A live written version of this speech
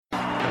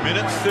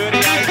Minute 38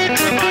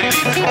 remaining.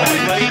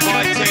 Lead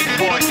by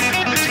 10 points.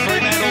 It's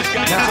Fremantle's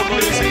game to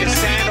lose here.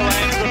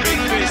 Sandilands the big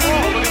fist.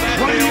 Oh, look at that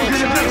field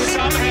chase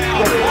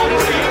somehow. It's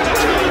the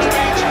interchange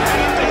bench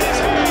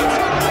into his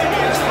hands. Maybe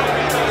it's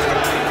Fremantle's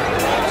game.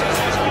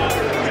 Rogers is on.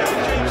 Hill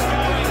keeps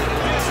going.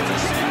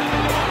 This to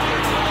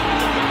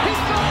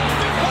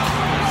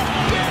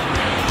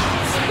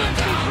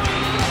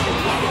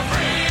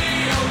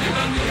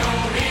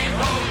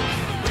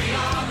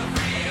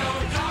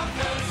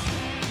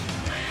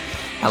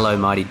Hello,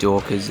 Mighty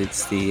Dorkers.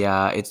 It's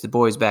the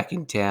boys back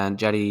in town,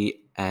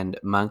 Juddy and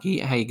Monkey.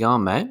 How you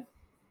going, mate?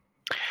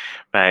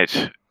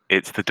 Mate,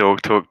 it's the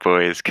Dog Talk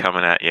boys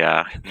coming at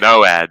ya.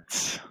 No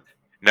ads,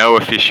 no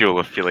official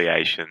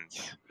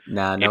affiliations.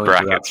 Nah, no in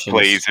brackets, interruptions.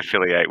 please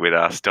affiliate with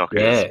us,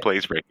 Dockers. Yeah.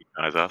 Please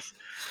recognise us.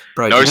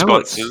 Bro, No do you know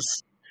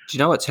sponsors. Do you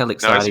know what's hell No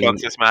exciting?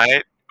 sponsors,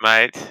 mate.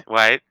 Mate,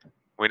 wait.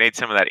 We need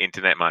some of that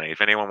internet money.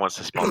 If anyone wants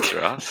to sponsor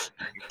us,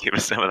 give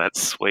us some of that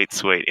sweet,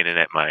 sweet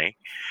internet money.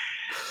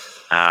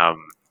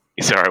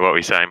 Sorry, what were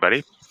you saying,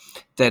 buddy?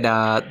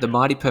 That the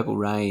Mighty Purple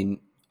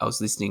Rain, I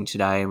was listening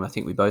today, and I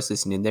think we both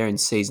listened in. They're in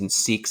season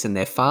 6, and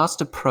they're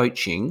fast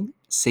approaching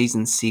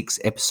season 6,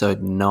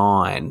 episode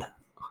 9.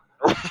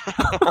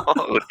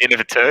 In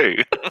of 2.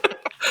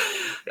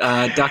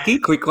 Ducky,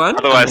 quick one.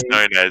 Otherwise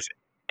known as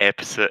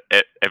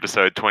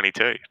episode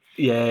 22.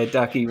 Yeah,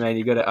 Ducky, man,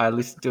 you got to. I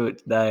listened to it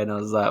today, and I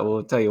was like, "Well,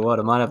 I'll tell you what,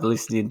 I might have to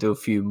listen into a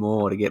few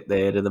more to get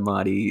there to the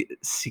mighty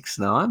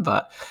 6-9."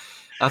 But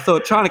I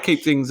thought trying to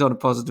keep things on a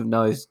positive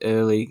note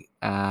early.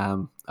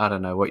 I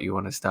don't know what you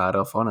want to start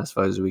off on. I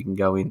suppose we can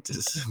go into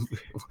some,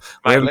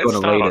 wherever you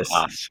want to lead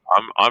us.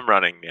 I'm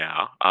running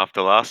now.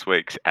 After last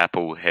week's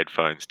Apple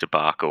headphones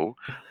debacle,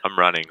 I'm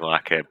running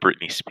like a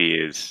Britney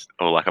Spears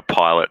or like a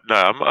Pilot. No,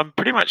 I'm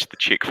pretty much the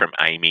chick from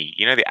Amy.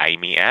 You know the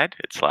Amy ad?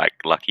 It's like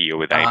Lucky You're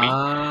with Amy.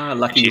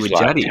 Lucky You with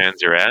like, Juddy.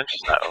 Turns around,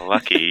 she's like,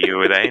 Lucky You're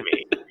with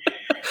Amy.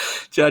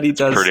 Juddy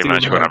does pretty still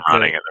much what I'm have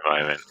running at the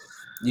moment.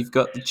 You've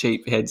got the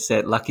cheap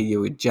headset, Lucky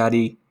You with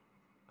Juddy.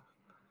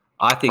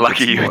 I think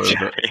Lucky it's You more with of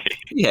Juddy.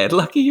 Yeah,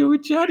 Lucky You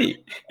with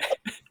Juddy.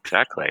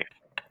 Exactly.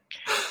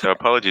 So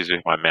apologies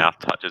if my mouth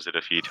touches it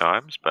a few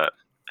times, but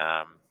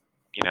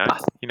you know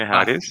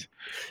how it is.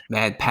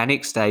 Man,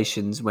 panic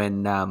stations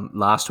when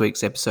last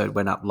week's episode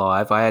went up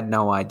live. I had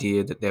no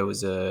idea that there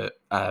was a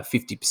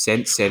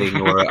 50% setting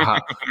or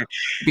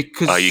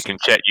because you can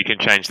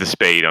change the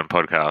speed on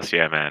podcasts.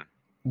 Yeah, man.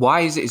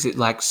 Why is it? Is it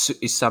like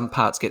is some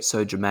parts get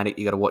so dramatic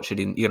you got to watch it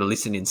you got to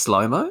listen in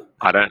slow mo?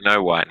 I don't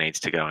know why it needs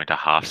to go into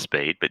half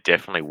speed, but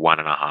definitely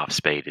 1.5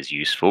 speed is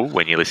useful.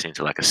 When you're listening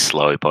to like a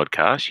slow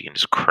podcast, you can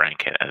just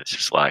crank it, and it's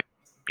just like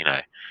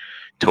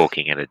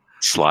talking at a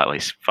slightly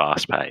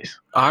fast pace.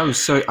 I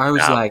was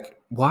like,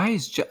 why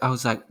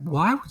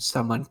would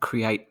someone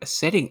create a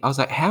setting? I was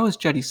like, how has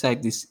Juddy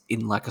saved this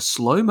in like a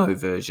slow mo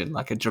version,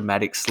 like a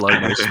dramatic slow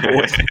mo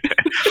sport?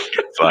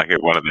 It's like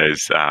one of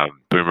those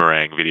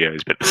boomerang videos,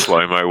 but the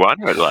slow mo one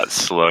where it like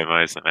slow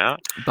mo's them out.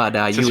 But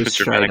you were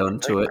straight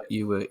onto it.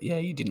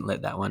 You didn't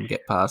let that one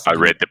get past. I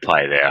read the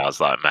play there. I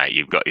was like, mate,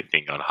 you've got your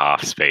thing on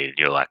half speed, and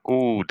you're like,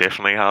 oh,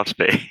 definitely half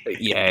speed.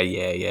 Yeah,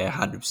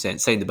 100%.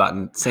 Seen the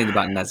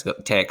button as it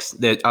got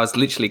text. I was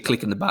literally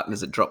clicking the button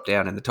as it dropped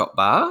down in the top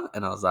bar,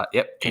 and I was like,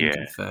 yep, can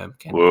confirm.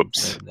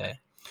 Whoops. Confirm there.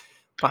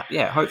 But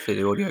yeah,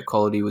 hopefully the audio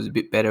quality was a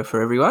bit better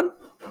for everyone.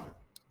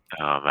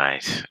 Oh,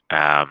 mate.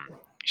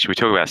 Should we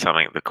talk about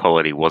something the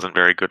quality wasn't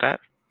very good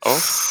at? Oh,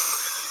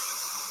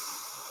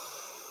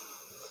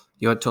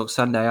 you want to talk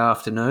Sunday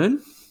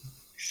afternoon?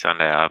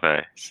 Sunday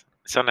Arvo.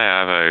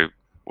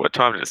 What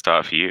time did it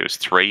start for you? It was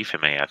 3 for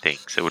me, I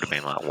think. So it would have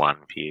been like 1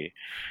 for you.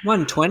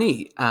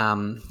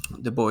 1:20.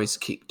 The boys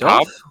kicked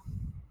Pub? off.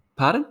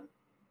 Pardon?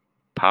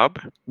 Pub?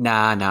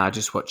 Nah.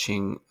 Just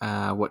watching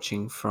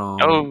from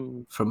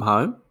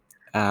home,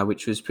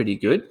 which was pretty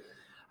good.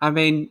 I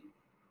mean,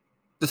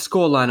 the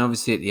scoreline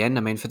obviously at the end.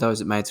 I mean, for those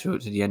that made through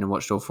it to the end and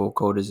watched all 4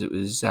 quarters, it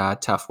was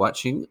tough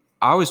watching.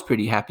 I was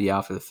pretty happy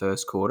after the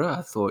first quarter.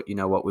 I thought, you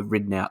know what, we've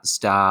ridden out the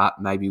start.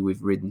 Maybe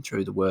we've ridden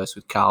through the worst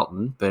with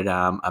Carlton. But,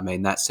 I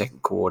mean, that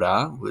second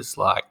quarter was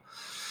like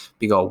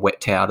big old wet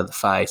towel to the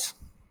face.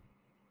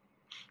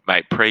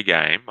 Mate,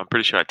 pre-game, I'm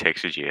pretty sure I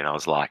texted you and I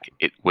was like,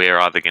 we're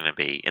either going to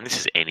be, and this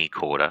is any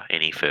quarter,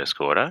 any first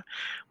quarter,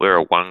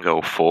 we're a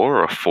 1-goal 4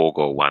 or a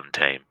 4-goal 1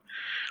 team.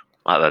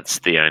 Like, that's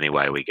the only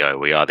way we go.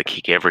 We either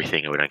kick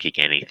everything or we don't kick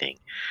anything.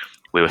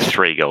 We were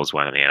 3 goals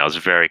 1 in the end. I was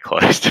very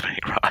close to being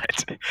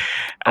right.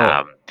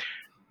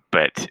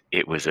 But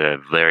it was a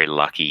very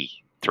lucky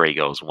 3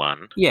 goals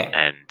 1. Yeah.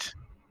 And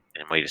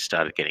we just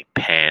started getting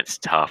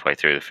pantsed halfway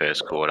through the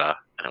first quarter.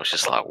 And it was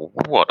just like,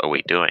 what are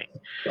we doing?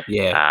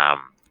 Yeah.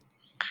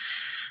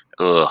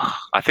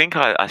 I think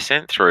I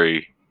sent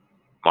through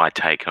my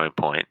take-home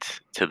points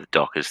to the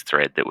Dockers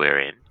thread that we're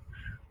in.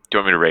 Do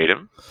you want me to read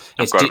them?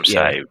 I've got them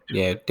saved.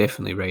 Yeah,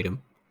 definitely read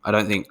them. I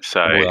don't think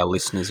all our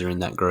listeners are in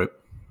that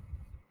group.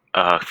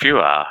 A few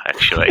are,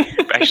 actually. I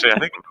think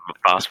the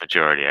vast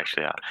majority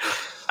actually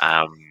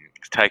are.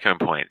 Take-home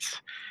points.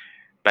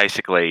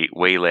 basically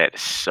we were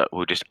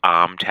just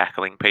arm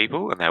tackling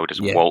people, and they were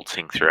just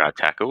waltzing through our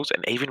tackles.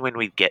 And even when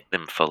we get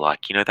them for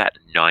like, that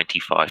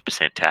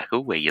 95%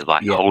 tackle where you're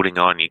like holding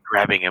on, you're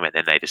grabbing them, and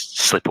then they just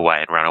slip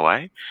away and run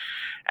away,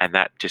 and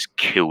that just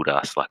killed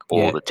us. Like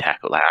all the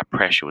tackle, like our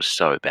pressure was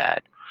so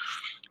bad.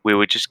 We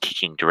were just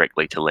kicking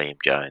directly to Liam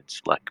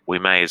Jones. Like we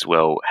may as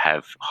well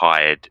have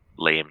hired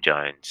Liam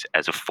Jones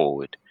as a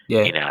forward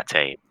in our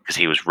team because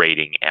he was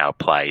reading our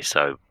play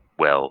so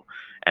well.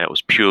 And it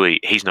was purely,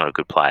 he's not a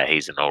good player.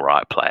 He's an all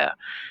right player.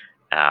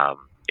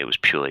 It was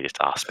purely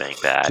just us being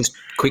bad. Just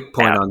quick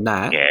point on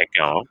that. Yeah,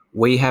 go on.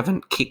 We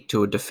haven't kicked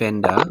to a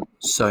defender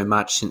so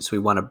much since we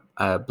won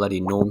a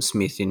bloody Norm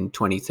Smith in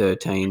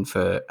 2013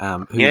 for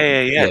for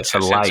Lake.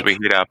 Since we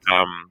hit up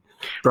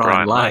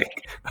Brian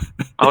Lake.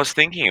 I was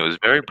thinking it was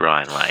very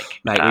Brian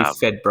Lake. Mate, we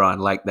fed Brian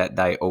Lake that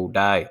day all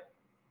day.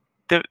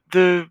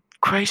 The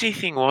crazy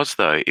thing was,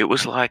 though, it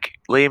was like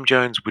Liam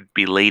Jones would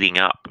be leading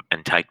up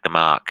and take the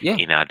mark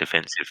in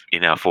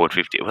our forward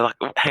 50. We're like,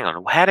 hang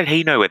on, how did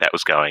he know where that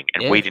was going?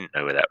 And we didn't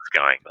know where that was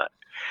going. But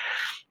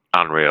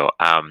unreal.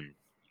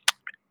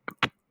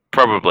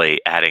 Probably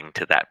adding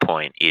to that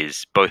point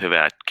is both of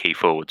our key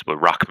forwards were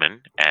ruckman,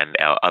 and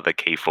our other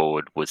key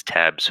forward was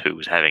Tabs, who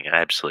was having an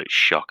absolute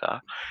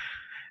shocker.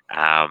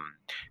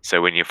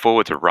 So when your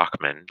forwards are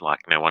ruckman,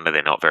 like no wonder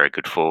they're not very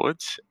good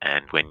forwards.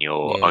 And when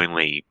your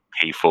only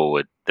key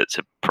forward that's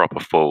a proper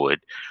forward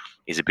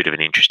is a bit of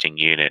an interesting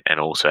unit and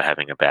also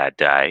having a bad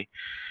day.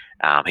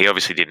 He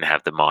obviously didn't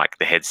have the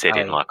headset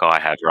in like I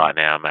have right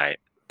now, mate.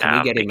 Can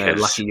we get him a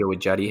Lucky You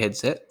with Juddy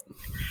headset?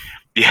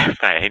 Yeah,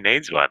 mate, he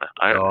needs one.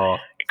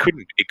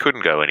 It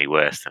couldn't go any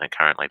worse than it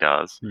currently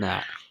does.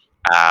 Nah.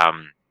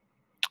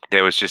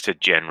 There was just a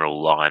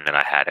general line that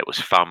I had. It was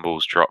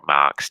fumbles, drop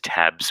marks,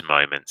 tabs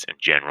moments, and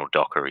general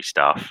dockery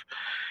stuff.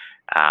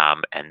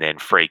 And then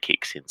free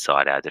kicks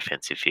inside our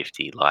defensive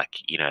 50. Like,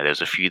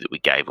 there's a few that we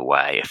gave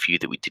away, a few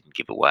that we didn't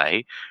give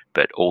away,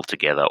 but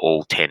altogether,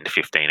 all 10 to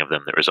 15 of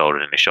them that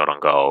resulted in a shot on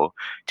goal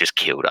just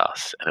killed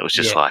us. And it was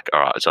just like,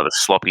 all right, it's either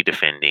sloppy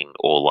defending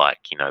or like,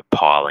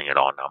 piling it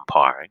on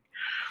umpiring.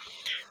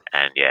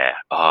 And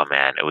oh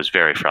man, it was a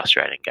very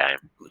frustrating game.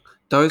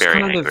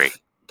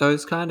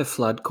 Those kind of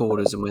flood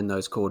quarters, and when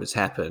those quarters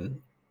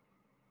happen,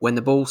 when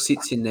the ball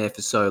sits in there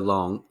for so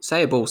long,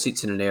 say a ball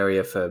sits in an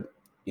area for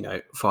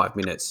 5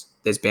 minutes,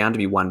 there's bound to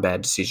be one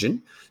bad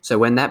decision. So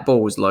when that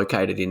ball was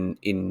located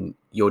in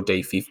your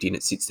D50 and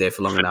it sits there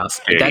for long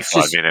enough, that's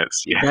just 5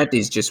 minutes. Yeah. That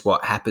is just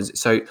what happens.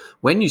 So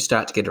when you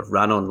start to get a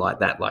run on like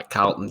that, like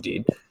Carlton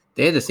did,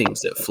 they're the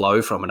things that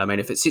flow from it. I mean,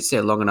 if it sits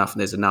there long enough and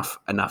there's enough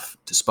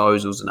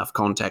disposals, enough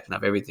contact,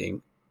 enough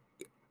everything,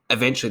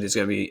 eventually there's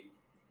going to be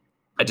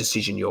a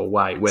decision your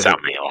way.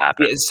 Something will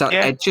happen.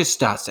 It just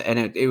starts to,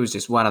 and it was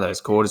just one of those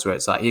quarters where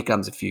it's like, here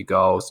comes a few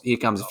goals, here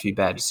comes a few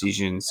bad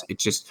decisions.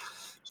 It's just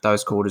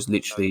those quarters,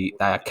 literally,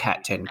 they are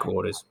cat 10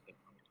 quarters.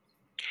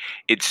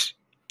 It's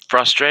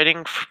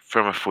frustrating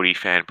from a footy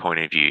fan point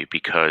of view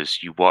because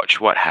you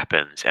watch what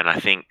happens, and I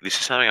think this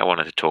is something I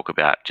wanted to talk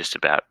about, just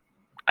about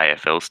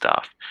AFL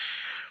stuff.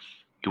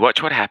 You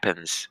watch what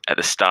happens at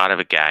the start of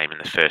a game in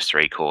the first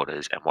three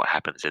quarters and what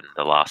happens in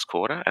the last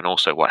quarter, and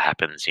also what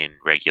happens in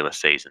regular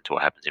season to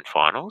what happens in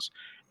finals.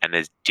 And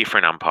there's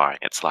different umpiring.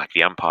 It's like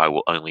the umpire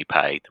will only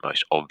pay the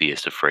most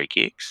obvious of free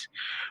kicks,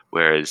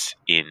 whereas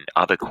in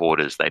other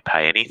quarters they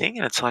pay anything.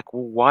 And it's like,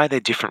 well, why are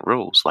there different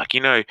rules? Like,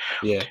 a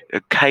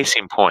case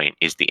in point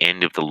is the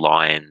end of the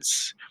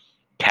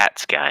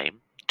Lions-Cats game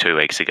 2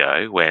 weeks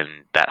ago when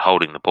that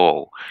holding the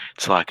ball.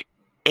 It's like,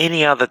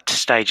 any other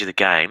stage of the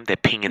game, they're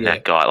pinging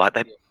that guy. Like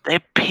they're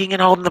pinging,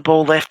 holding the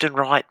ball left and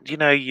right.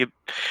 You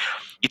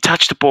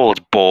touch the ball, it's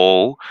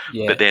ball.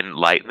 Yeah. But then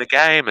late in the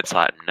game, it's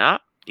like, nah,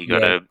 you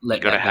gotta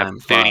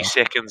have 30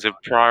 seconds of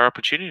prior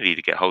opportunity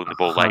to get holding the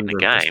ball 100%. Late in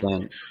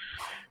the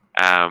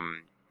game.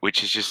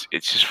 Which is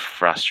it's just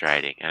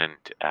frustrating. And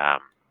I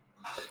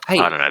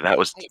don't know. That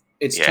was.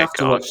 It's tough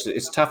to watch.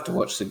 It's tough to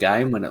watch the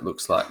game when it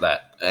looks like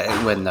that.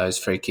 When those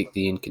free kick,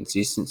 the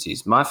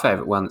inconsistencies. My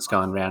favourite one that's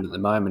going around at the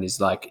moment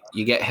is like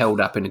you get held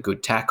up in a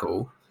good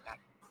tackle.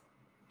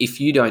 If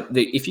you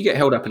get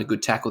held up in a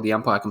good tackle, the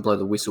umpire can blow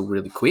the whistle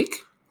really quick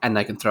and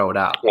they can throw it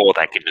up. Or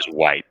they can just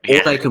wait.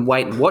 Or they can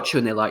wait and watch you,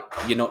 and they're like,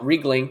 "You're not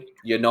wriggling.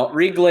 You're not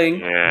wriggling.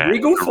 Yeah.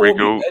 Wriggle for me."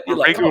 And you're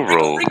like,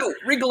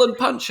 wriggle and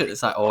punch it.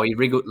 It's like, oh, you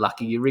wriggled.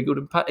 Lucky you wriggled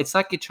and punch. It's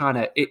like you're trying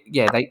to.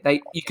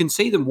 They you can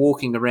see them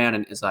walking around,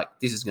 and it's like,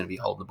 this is going to be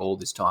holding the ball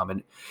this time,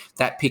 and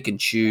that pick and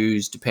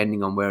choose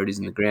depending on where it is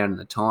in the ground and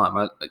the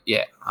time.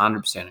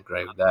 100%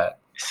 agree with that.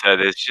 So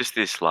there's just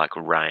this like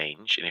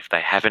range, and if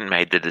they haven't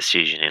made the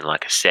decision in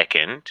like a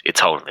second,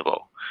 it's holding the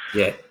ball.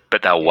 Yeah.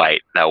 But they'll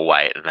wait, and they'll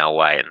wait, and then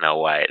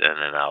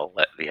they'll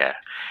let.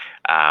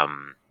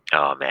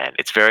 Oh man,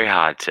 it's very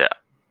hard to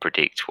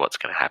predict what's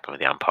going to happen with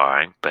the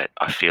umpiring. But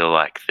I feel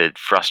like the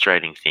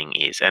frustrating thing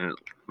is, and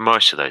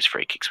most of those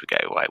free kicks we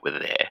gave away were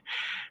there,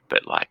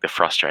 but like the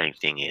frustrating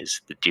thing is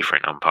the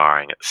different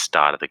umpiring at the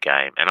start of the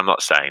game. And I'm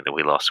not saying that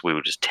we lost; we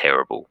were just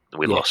terrible.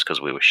 We lost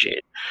because we were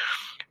shit.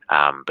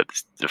 But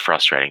the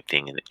frustrating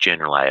thing in the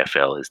general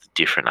AFL is the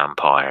different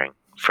umpiring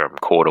from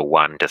quarter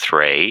 1 to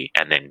 3,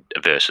 and then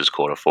versus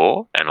quarter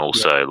 4, and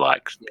also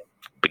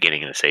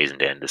beginning of the season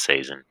to end of the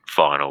season,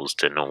 finals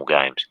to normal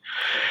games.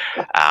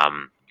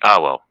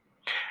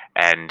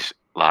 And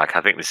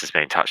I think this has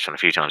been touched on a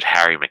few times.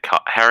 Harry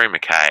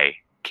Mackay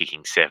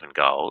kicking 7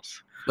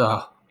 goals.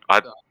 Oh.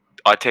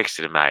 I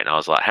texted a mate and I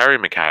was like, Harry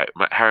Mackay,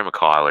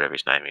 whatever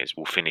his name is,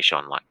 will finish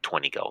on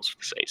 20 goals for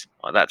the season.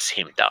 That's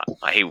him done.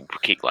 He'll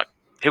kick 1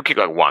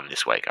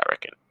 this week, I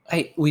reckon.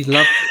 Hey, we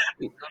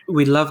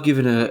love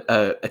giving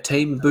a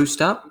team a boost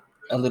up,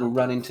 a little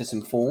run into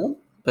some form.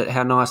 But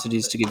how nice it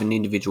is to give an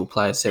individual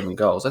player 7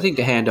 goals. I think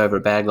to hand over a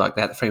bag like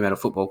that, the Fremantle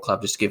Football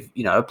Club, just give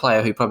a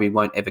player who probably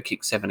won't ever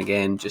kick 7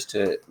 again, just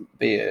to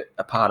be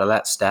a part of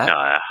that stat. No,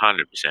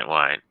 100%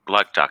 won't.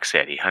 Like Duck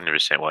said, he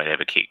 100% won't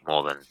ever kick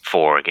more than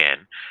 4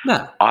 again.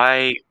 No.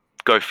 I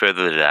go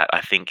further than that.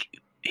 I think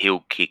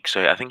he'll kick.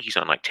 So I think he's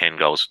on 10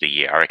 goals for the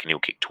year. I reckon he'll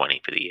kick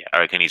 20 for the year. I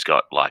reckon he's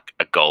got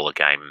a goal a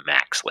game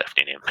max left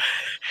in him.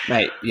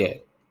 Mate, yeah.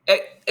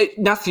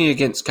 Nothing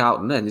against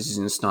Carlton, and this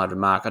isn't a snide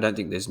remark. I don't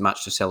think there's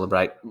much to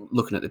celebrate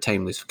looking at the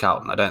team list for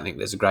Carlton. I don't think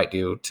there's a great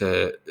deal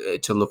to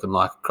look and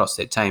like across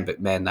their team.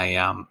 But man,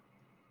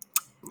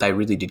 they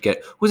really did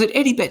get. Was it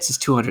Eddie Betts'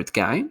 200th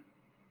game?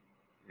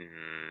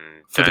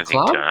 For the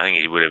club? I think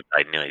he would have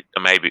played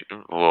maybe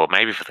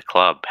for the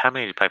club. How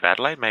many did he play for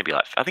Adelaide? Maybe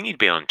I think he'd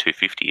be on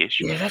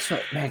 250-ish. Yeah, that's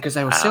right, man, because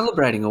they were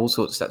celebrating all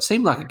sorts of stuff. It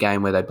seemed like a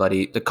game where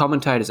the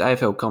commentators,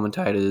 AFL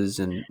commentators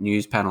and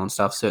news panel and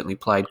stuff certainly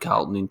played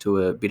Carlton into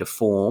a bit of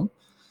form.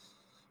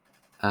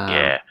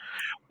 Yeah.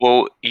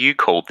 Well, you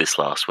called this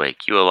last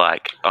week. You were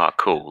like, oh,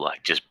 cool,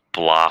 just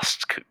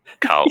blast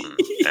Carlton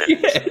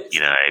and,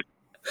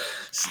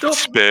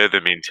 spur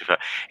them into.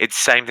 It's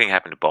the same thing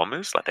happened to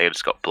Bombers. They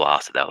just got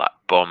blasted. They were like,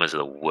 Bombers are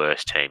the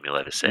worst team you'll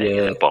ever see.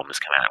 Yeah. And the Bombers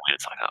come out and win.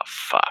 It's like, oh,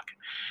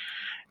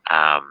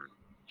 fuck.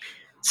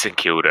 St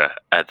Kilda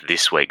at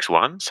this week's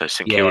one. So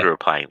St Kilda are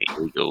playing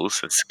the Eagles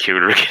and St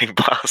Kilda are getting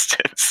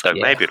blasted. So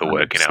maybe it'll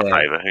work in our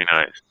favour. Who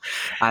knows?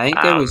 I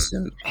think there was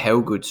some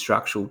hell good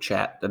structural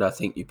chat that I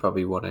think you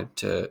probably wanted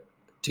to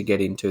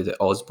get into that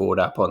Oz brought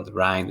up on the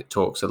Rain that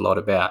talks a lot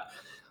about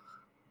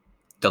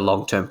the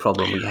long-term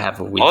problem we have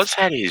with... Oz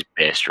had his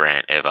best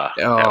rant ever.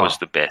 Oh. That was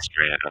the best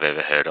rant I've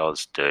ever heard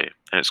Oz do.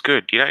 And it's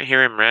good. You don't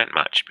hear him rant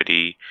much, but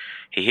he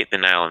hit the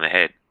nail on the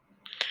head.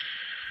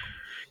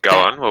 Go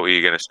on. What were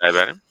you going to say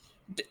about him?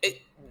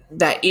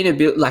 That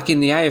inability... in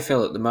the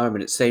AFL at the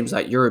moment, it seems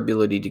like your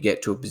ability to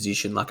get to a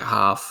position like a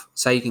half...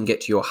 Say you can get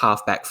to your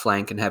half-back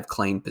flank and have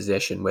clean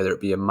possession, whether it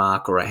be a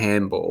mark or a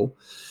handball,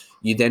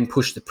 you then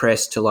push the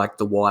press to,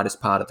 the widest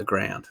part of the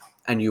ground.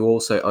 And you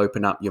also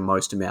open up your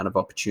most amount of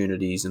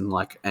opportunities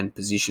and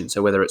position.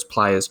 So whether it's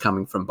players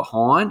coming from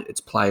behind,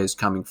 it's players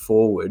coming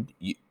forward,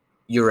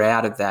 you're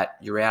out of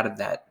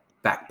that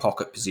back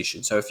pocket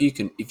position. So if you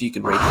can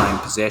reclaim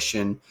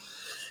possession,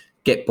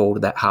 get ball to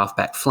that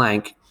half-back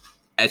flank,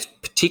 as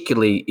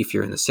particularly if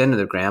you're in the centre of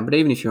the ground, but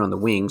even if you're on the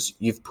wings,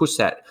 you've pushed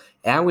that.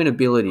 Our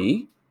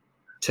inability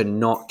to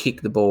not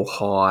kick the ball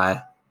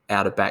high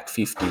out of back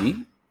 50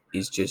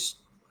 is just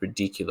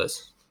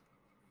ridiculous.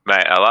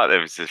 Mate, I like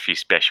there was a few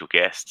special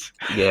guests.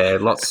 Yeah,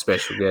 lots of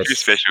special guests. A few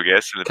special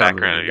guests in the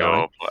background of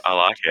your... I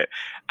like it.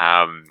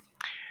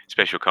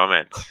 Special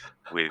comments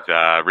with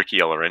Ricky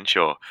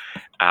Olorenshaw.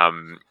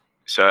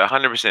 So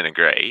 100%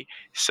 agree.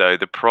 So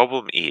the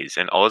problem is,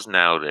 and Oz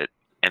nailed it,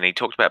 and he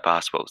talked about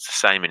basketball, it's the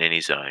same in any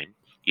zone.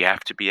 You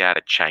have to be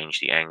able to change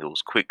the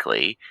angles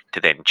quickly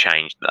to then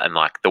change. And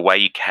the way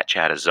you catch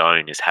out a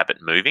zone is have it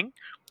moving.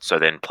 So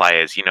then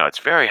players, it's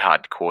very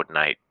hard to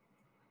coordinate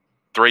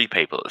 3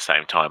 people at the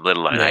same time, let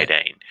alone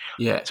 18.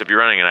 Yeah. So if you're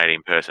running an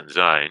 18-person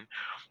zone,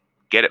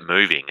 get it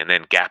moving and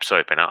then gaps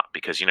open up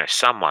because,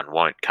 someone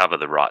won't cover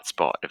the right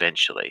spot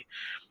eventually.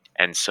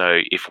 And so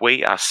if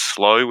we are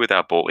slow with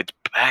our ball, it's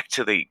back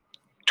to the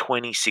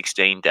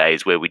 2016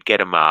 days where we'd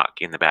get a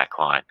mark in the back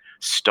line,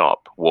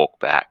 stop, walk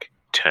back,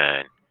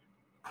 turn,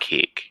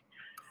 kick.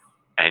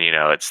 And,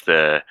 it's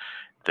the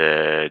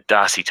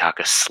Darcy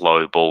Tucker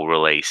slow ball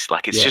release.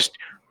 It's just...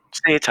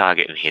 see a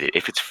target and hit it.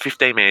 If it's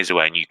 15 metres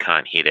away and you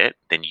can't hit it,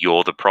 then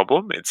you're the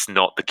problem. It's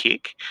not the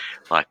kick.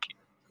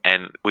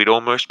 And we'd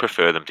almost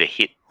prefer them to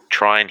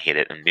try and hit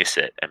it and miss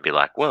it and be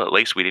like, well, at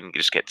least we didn't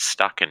just get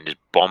stuck and just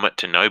bomb it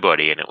to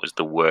nobody and it was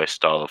the worst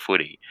style of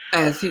footy.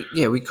 And I think,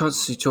 we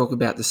constantly talk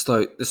about the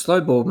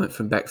slow ball movement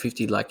from back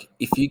 50.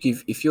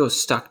 If you're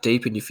stuck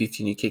deep in your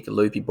 50 and you kick a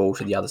loopy ball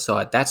to the other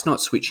side, that's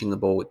not switching the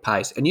ball with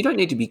pace. And you don't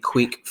need to be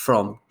quick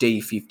from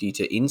D50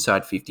 to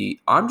inside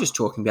 50. I'm just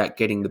talking about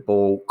getting the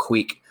ball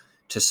quick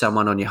to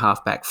someone on your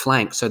half-back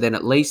flank. So then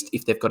at least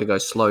if they've got to go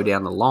slow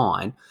down the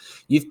line,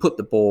 you've put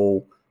the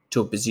ball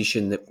to a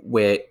position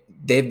where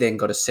they've then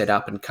got to set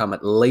up and come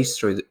at least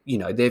through,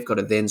 they've got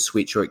to then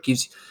switch, or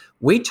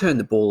we turn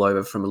the ball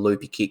over from a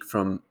loopy kick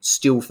from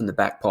the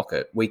back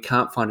pocket. We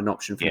can't find an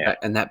option for the back,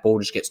 and that ball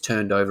just gets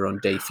turned over on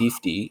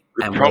D50.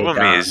 The problem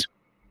is,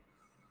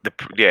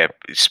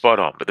 spot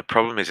on. But the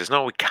problem is, it's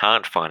not we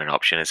can't find an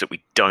option, it's that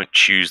we don't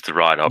choose the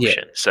right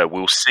option. Yeah. So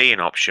we'll see an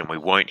option, we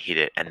won't hit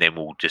it, and then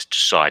we'll just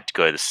decide to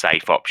go the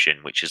safe option,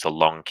 which is a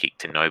long kick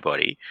to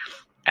nobody.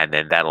 and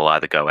then that'll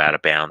either go out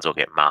of bounds or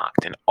get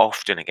marked. And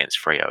often against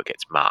Freo, it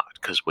gets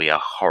marked because we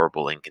are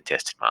horrible in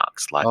contested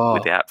marks. Like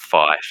without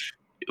Fife,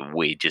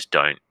 we just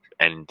don't.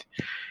 And,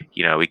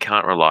 we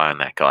can't rely on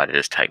that guy to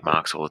just take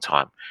marks all the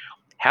time.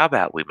 How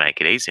about we make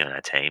it easy on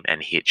our team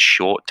and hit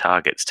short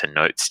targets to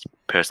note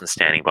person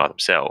standing by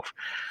themselves?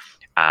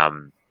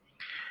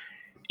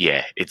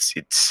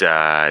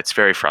 It's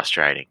very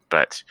frustrating.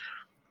 But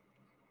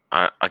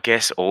I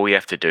guess all we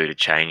have to do to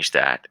change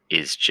that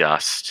is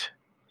just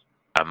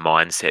a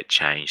mindset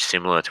change,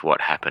 similar to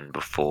what happened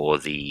before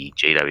the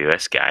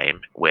GWS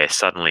game, where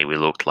suddenly we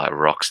looked like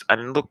rocks.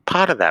 And look,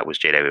 part of that was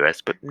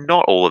GWS, but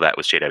not all of that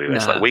was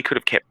GWS. No. Like we could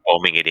have kept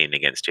bombing it in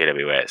against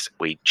GWS.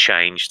 We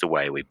changed the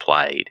way we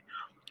played,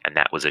 and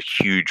that was a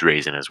huge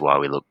reason as why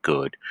we looked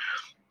good.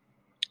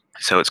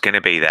 So it's going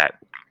to be that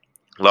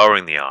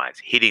lowering the eyes,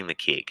 hitting the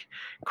kick.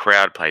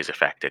 Crowd plays a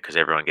factor because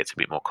everyone gets a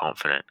bit more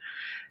confident.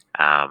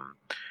 But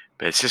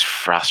it's just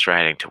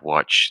frustrating to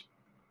watch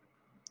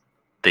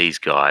these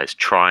guys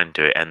try and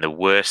do it, and the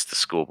worse the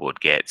scoreboard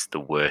gets, the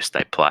worse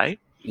they play.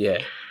 Yeah.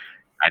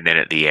 And then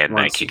at the end,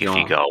 they kick a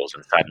few goals,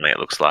 and suddenly it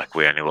looks like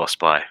we only lost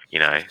by,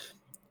 but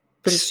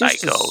it's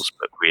 8 goals.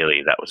 But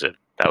really, that was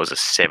a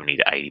 70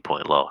 to 80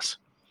 point loss.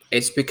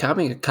 It's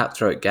becoming a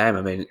cutthroat game.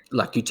 I mean,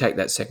 like you take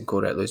that second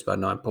quarter out, lose by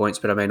 9 points,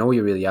 but I mean, all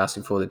you're really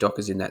asking for the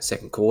Dockers in that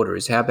second quarter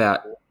is how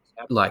about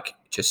like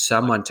just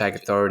someone take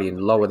authority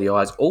and lower the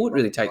eyes. All it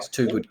really takes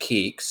 2 good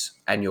kicks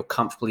and you're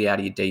comfortably out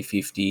of your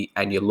D50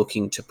 and you're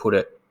looking to put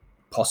it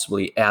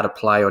possibly out of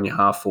play on your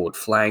half-forward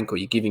flank, or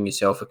you're giving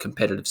yourself a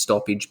competitive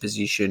stoppage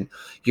position.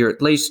 You're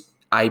at least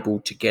able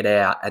to get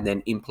out and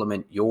then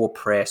implement your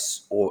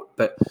press,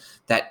 but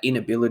that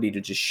inability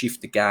to just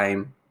shift the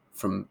game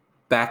from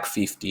back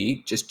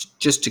 50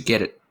 just to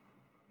get it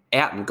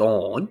out and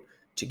gone,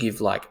 to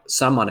give like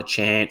someone a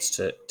chance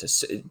to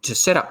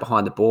set up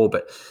behind the ball.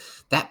 But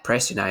that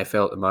press in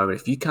AFL at the moment,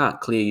 if you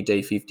can't clear your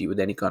D50 with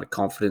any kind of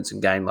confidence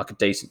and gain like a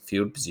decent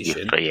field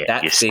position,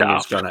 that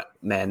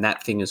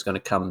thing is going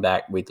to come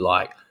back with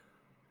like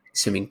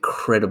some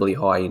incredibly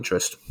high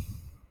interest.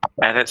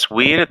 And it's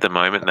weird at the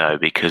moment though,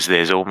 because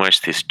there's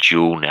almost this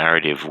dual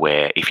narrative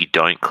where if you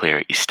don't clear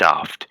it, you're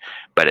stuffed.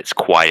 But it's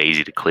quite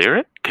easy to clear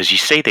it because you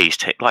see these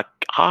like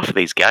half of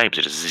these games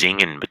are just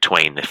zinging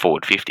between the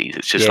forward 50s.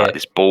 It's just like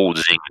this ball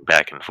zinging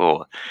back and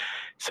forth.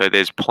 So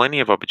there's plenty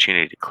of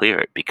opportunity to clear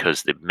it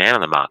because the man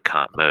on the mark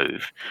can't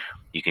move.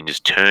 You can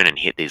just turn and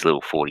hit these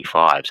little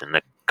 45s, and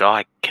the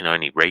guy can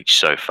only reach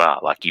so far.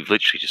 Like you've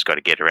literally just got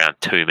to get around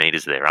 2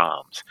 meters of their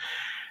arms,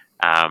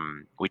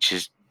 which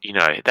is,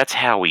 that's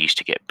how we used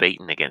to get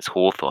beaten against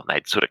Hawthorn.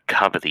 They'd sort of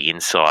cover the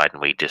inside,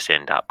 and we just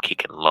end up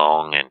kicking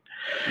long. And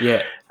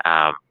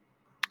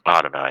I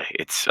don't know.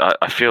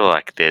 I feel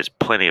like there's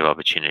plenty of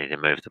opportunity to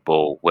move the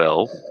ball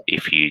well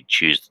if you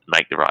choose to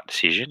make the right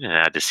decision. And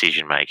our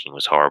decision making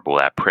was horrible.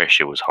 Our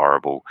pressure was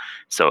horrible.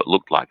 So it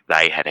looked like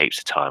they had heaps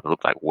of time. It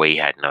looked like we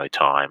had no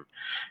time.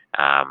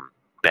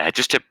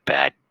 Just a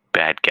bad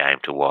game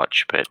to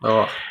watch. But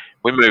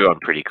we move on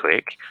pretty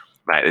quick,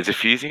 mate. There's a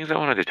few things I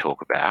wanted to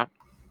talk about.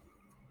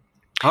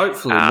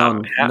 Hopefully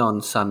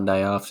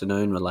non-Sunday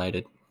afternoon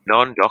related.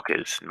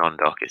 Non-Dockers,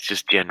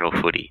 just general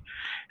footy.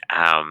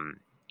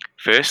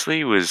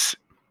 Firstly was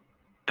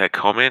the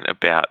comment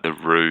about the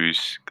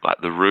Roos,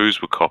 like the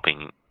Roos were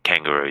copying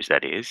Kangaroos,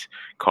 that is,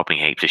 copying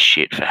heaps of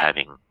shit for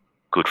having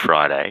Good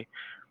Friday.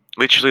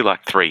 Literally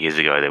like 3 years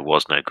ago, there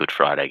was no Good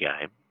Friday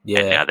game.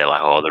 Yeah. And now they're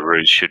like, the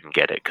Roos shouldn't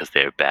get it because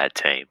they're a bad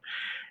team.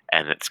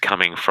 And it's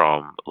coming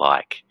from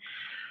like,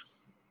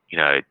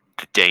 the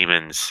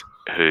Demons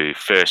who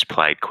first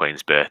played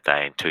Queen's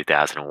Birthday in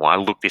 2001.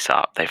 I looked this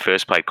up. They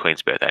first played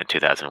Queen's Birthday in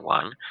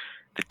 2001.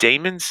 The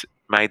Demons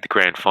made the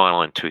grand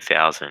final in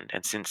 2000,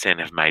 and since then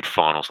have made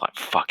finals like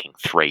fucking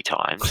 3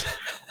 times.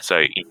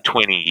 So in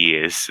 20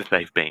 years,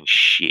 they've been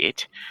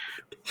shit,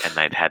 and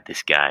they've had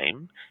this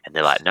game, and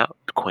they're like, no,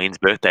 the Queen's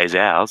Birthday's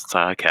ours. It's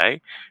like,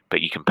 okay,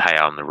 but you can pay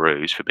on the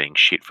Roos for being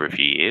shit for a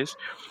few years.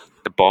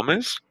 The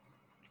Bombers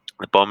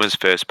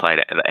first played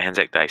at the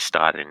Anzac Day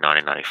started in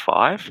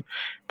 1995.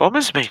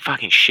 Bombers have been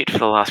fucking shit for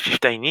the last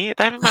 15 years.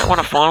 They haven't won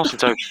a final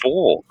since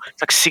 2004.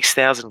 It's like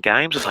 6,000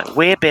 games. It's like,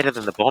 we're better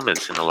than the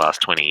Bombers in the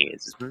last 20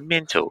 years. It's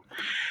mental.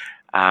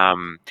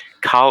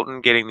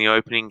 Carlton getting the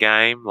opening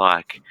game,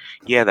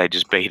 they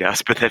just beat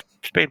us, but they've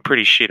been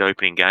pretty shit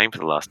opening game for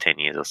the last 10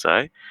 years or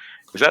so.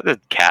 Was that the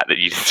cat that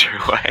you threw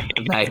away?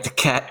 Mate, the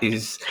cat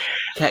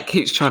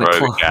keeps trying to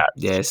climb.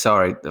 Yeah,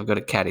 sorry. I've got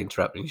a cat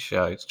interrupting the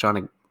show. It's trying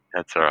to...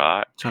 That's all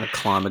right. Trying to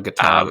climb a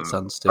guitar that's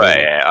unstable. But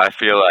yeah, I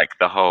feel like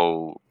the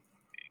whole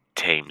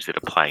teams that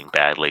are playing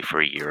badly for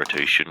a year or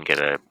two shouldn't get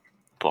a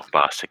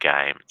blockbuster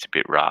game. It's a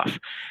bit rough.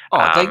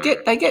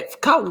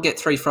 Carlton get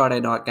 3 Friday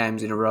night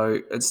games in a row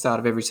at the start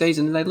of every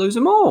season, and they lose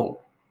them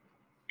all.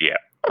 Yeah.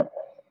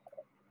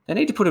 They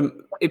need to put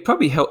them. It'd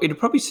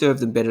probably serve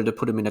them better to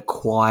put them in a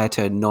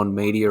quieter,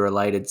 non-media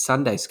related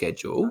Sunday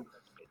schedule.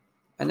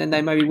 And then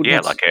they maybe wouldn't. Yeah,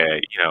 like a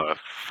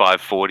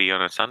 5:40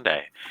 on a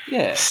Sunday.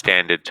 Yeah.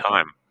 Standard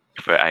time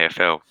for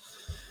AFL.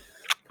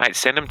 Mate,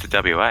 send them to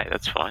WA.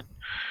 That's fine.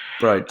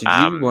 Bro, did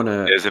you want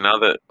to? There's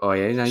another. Oh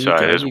yeah, no, So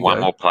there's one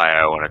go. more player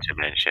I wanted to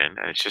mention,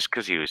 and it's just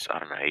because he was, I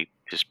don't know, he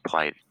just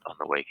played on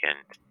the weekend,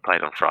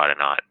 played on Friday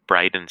night.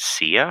 Braden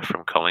Sear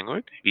from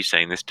Collingwood. Have you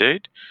seen this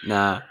dude?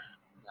 Nah.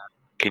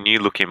 Can you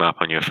look him up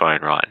on your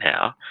phone right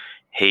now?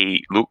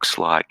 He looks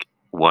like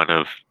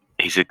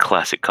he's a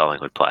classic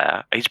Collingwood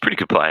player. He's a pretty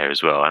good player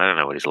as well. I don't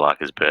know what he's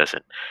like as a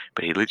person,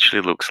 but he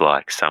literally looks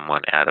like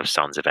someone out of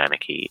Sons of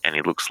Anarchy, and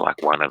he looks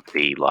like one of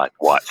the like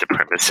white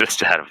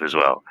supremacists out of as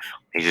well.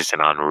 He's just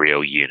an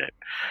unreal unit.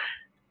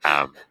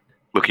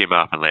 Look him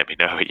up and let me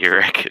know what you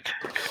reckon.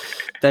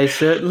 They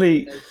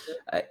certainly,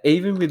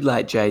 even with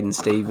like Jaden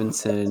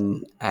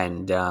Stevenson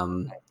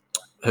and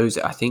who's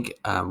I think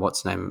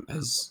what's name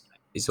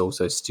is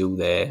also still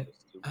there.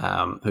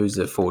 Who's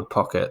the forward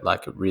pocket,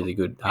 like a really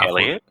good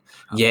Elliot?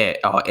 Yeah,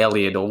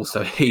 Elliot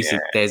also.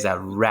 There's a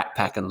rat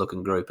packing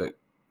looking group at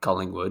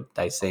Collingwood.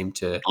 They seem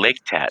to leg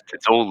tats.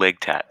 It's all leg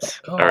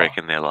tats. I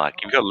reckon they're like,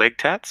 you've got leg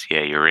tats?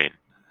 Yeah, you're in.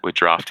 We're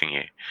drafting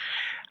you.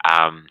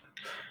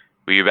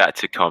 Were you about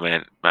to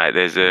comment, mate?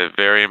 There's a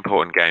very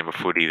important game of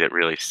footy that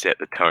really set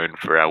the tone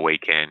for our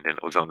weekend, and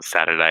it was on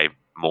Saturday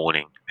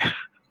morning.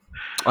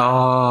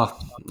 Oh,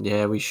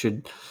 yeah, we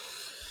should.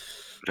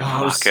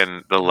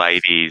 The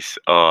ladies,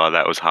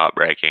 that was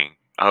heartbreaking.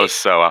 I was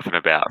so up and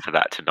about for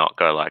that to not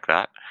go like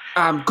that.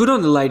 Good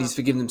on the ladies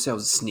for giving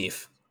themselves a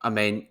sniff. I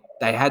mean,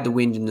 they had the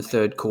wind in the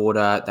third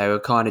quarter. They were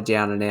kind of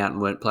down and out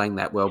and weren't playing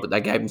that well, but they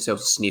gave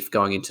themselves a sniff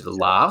going into the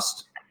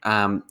last.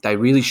 They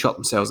really shot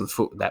themselves in the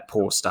foot with that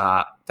poor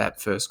start. That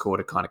first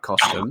quarter kind of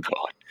cost them.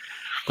 God.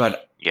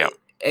 But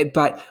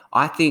but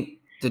I think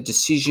the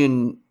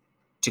decision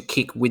to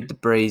kick with the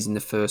breeze in the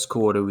first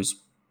quarter was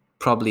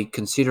probably,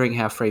 considering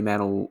how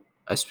Fremantle,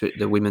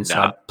 the women's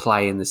side,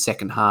 play in the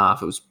second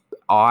half. It was.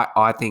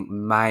 I think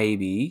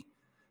maybe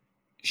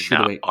should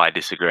have been. I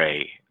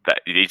disagree.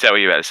 Is that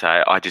what you're about to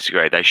say? I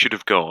disagree. They should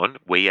have gone,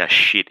 we are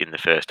shit in the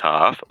first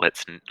half.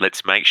 Let's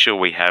make sure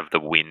we have the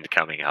wind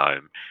coming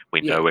home. We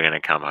know we're going to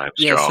come home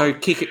strong. Yeah, so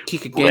kick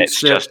against.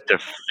 Let's just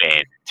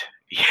defend.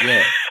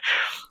 Yeah.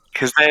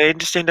 Because they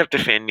just end up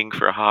defending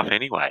for a half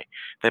anyway.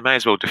 They may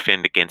as well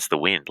defend against the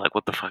wind. Like,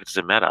 what the fuck does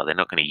it matter? They're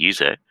not going to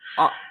use it.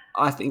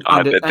 I think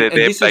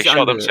they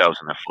shot themselves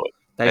in the foot.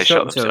 They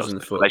shot themselves in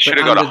the foot. They should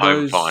have got a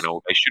home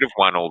final. They should have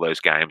won all those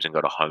games and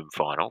got a home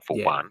final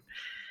for one.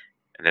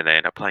 And then they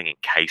end up playing in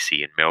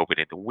Casey and Melbourne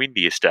in the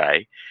windiest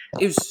day.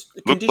 It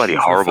looked bloody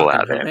horrible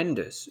out there.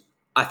 Horrendous.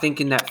 I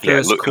think in that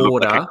first quarter,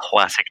 looked like a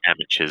classic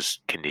amateurs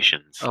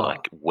conditions,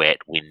 like wet,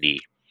 windy.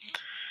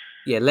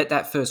 Yeah, let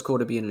that first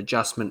quarter be an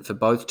adjustment for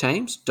both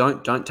teams.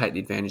 Don't take the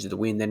advantage of the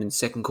win. Then in the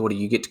second quarter,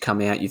 you get to come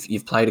out.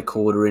 You've played a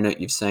quarter in it.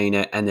 You've seen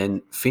it, and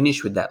then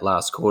finish with that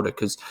last quarter,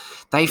 because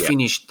they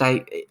finished.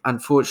 They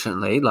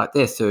unfortunately, like,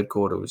 their third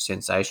quarter was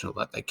sensational.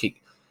 Like, they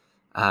kicked,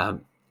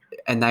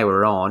 and they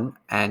were on,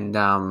 and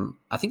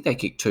I think they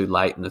kicked too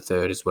late in the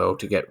third as well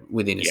to get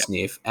within a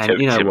sniff. And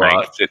you know what?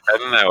 I think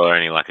they were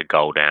only like a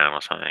goal down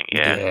or something.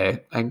 Yeah,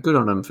 and good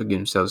on them for giving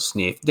themselves a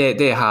sniff.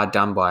 They're hard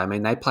done by. I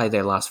mean, they played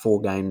their last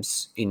 4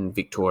 games in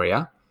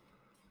Victoria.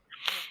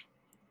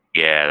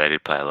 Yeah, they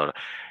did play a lot.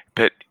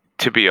 But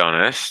to be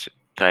honest,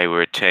 they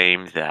were a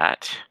team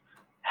that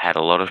had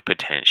a lot of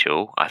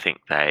potential. I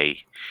think they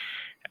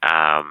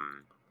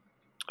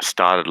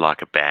started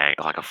like a bang,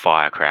 like a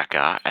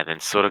firecracker, and then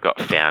sort of got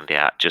found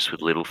out just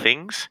with little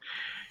things.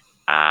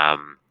 I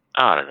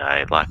don't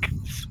know, like,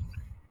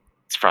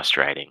 it's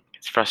frustrating.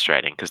 It's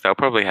frustrating because they'll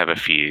probably have a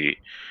few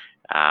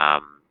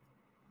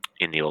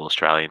in the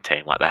All-Australian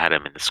team. Like, they had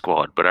them in the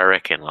squad, but I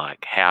reckon,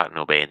 like, Houghton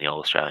will be in the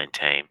All-Australian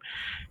team.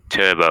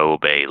 Turbo will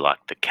be, like,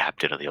 the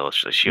captain of the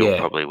All-Australian. She'll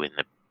probably win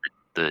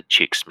the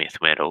Chick Smith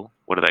medal.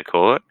 What do they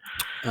call it?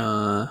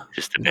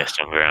 Just the best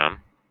on ground.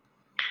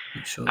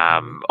 Sure.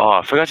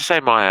 I forgot to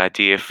say my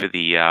idea for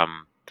the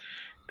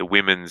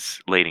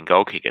women's leading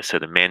goal kicker. So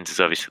the men's is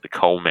obviously the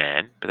Coal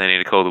Man, but they need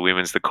to call the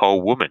women's the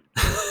Coal Woman.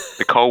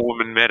 The Coal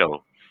Woman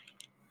medal.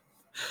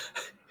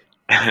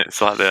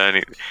 It's like the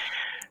only...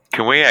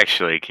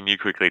 Can you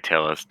quickly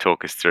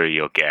talk us through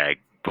your gag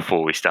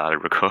before we started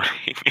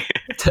recording?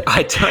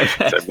 I don't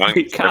have... So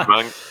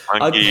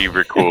Monkey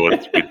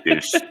records with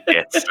this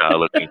Death Star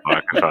looking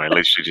microphone,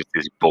 literally just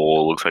this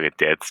ball, looks like a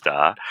Death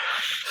Star.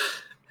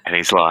 And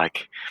he's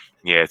like,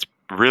 yeah, it's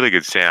really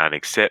good sound,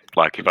 except,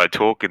 like, if I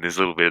talk in this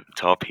little bit at the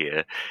top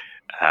here,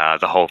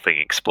 the whole thing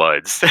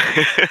explodes.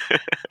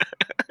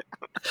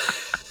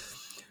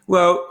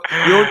 Well,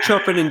 you're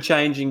chopping and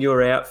changing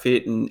your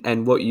outfit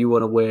and what you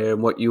want to wear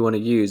and what you want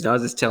to use. And I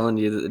was just telling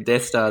you that the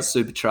Death Star is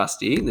super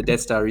trusty, and the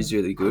Death Star is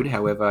really good.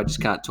 However, I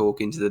just can't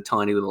talk into the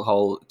tiny little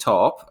hole at the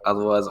top.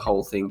 Otherwise, the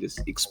whole thing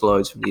just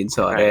explodes from the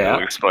inside out.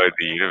 It'll explode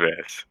the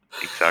universe.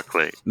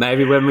 Exactly.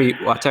 Maybe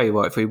I'll tell you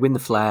what, if we win the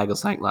flag or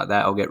something like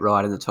that, I'll get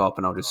right in the top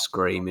and I'll just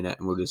scream in it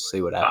and we'll just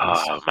see what happens.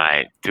 Oh,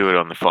 mate, do it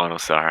on the final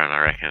siren, I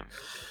reckon.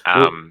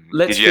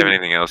 Did you have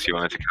anything else you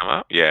wanted to come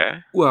up? Yeah.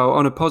 Well,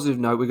 on a positive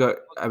note,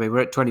 we're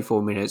at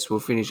 24 minutes.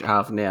 We'll finish at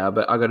half an hour,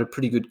 but I got a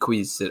pretty good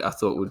quiz that I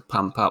thought would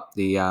pump up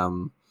the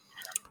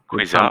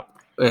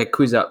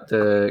quiz up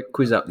the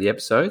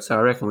episode. So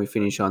I reckon we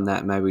finish on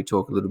that. Maybe we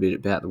talk a little bit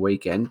about the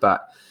weekend.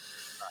 But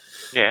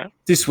Yeah.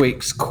 this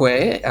week's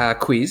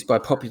quiz by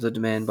popular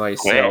demand by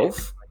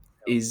yourself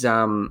is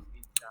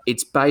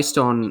it's based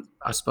on,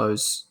 I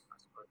suppose,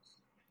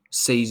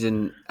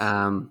 season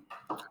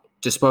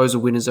disposal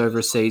winners over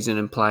a season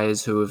and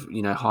players who have,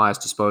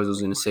 highest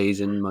disposals in a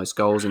season, most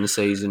goals in a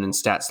season, and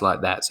stats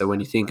like that. So when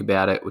you think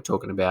about it, we're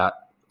talking about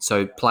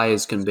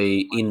players can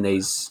be in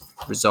these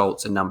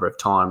results a number of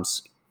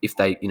times if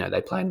they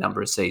play a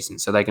number of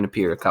seasons. So they can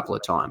appear a couple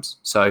of times.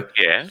 So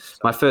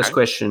my first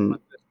question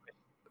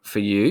for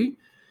you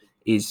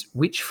is,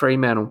 which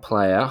Fremantle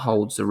player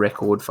holds the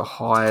record for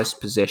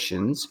highest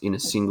possessions in a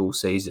single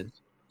season?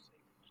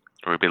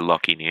 Or a bit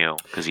Lockie Neal,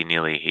 because he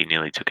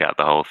nearly took out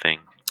the whole thing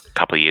a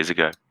couple of years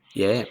ago.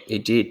 Yeah, he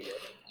did.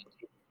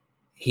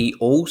 He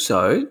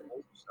also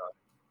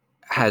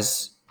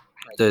has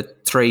the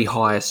 3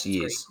 highest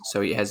years. So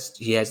he has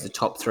the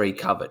top 3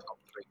 covered.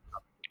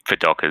 For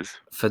Dockers.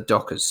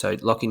 So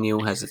Lockie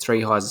Neal has the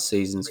 3 highest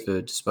seasons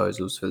for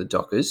disposals for the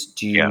Dockers.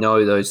 Do you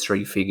know those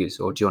 3 figures,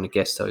 or do you want to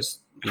guess those?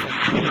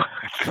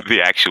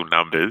 The actual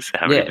numbers,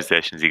 how many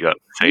possessions he got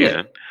this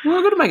season. Well,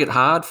 I've got to make it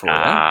hard for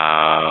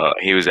you.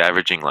 He was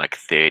averaging like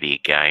 30 a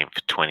game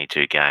for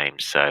 22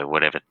 games, so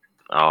whatever.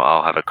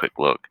 I'll have a quick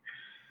look.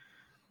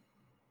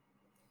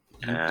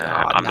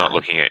 I'm not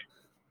looking at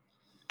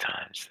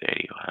times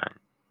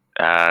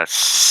 31.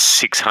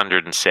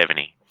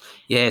 670.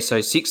 Yeah,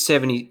 so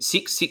 670,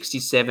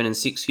 667 and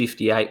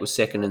 658 was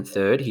second and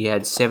third. He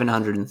had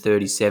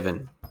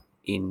 737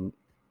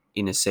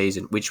 in a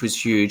season, which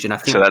was huge. And I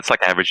think so that's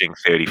like averaging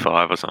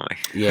 35 or something.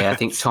 Yeah, I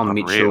think Tom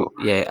Mitchell.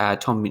 Yeah,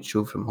 Tom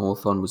Mitchell from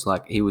Hawthorn was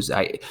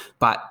 8.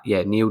 But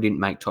yeah, Neal didn't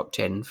make top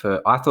 10 for.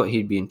 I thought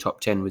he'd be in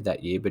top 10 with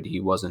that year, but he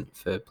wasn't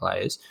for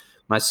players.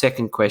 My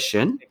second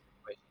question: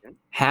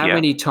 how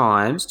many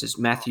times does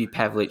Matthew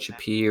Pavlich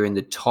appear in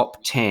the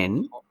top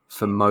 10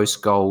 for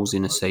most goals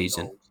in a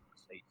season?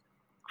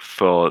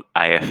 For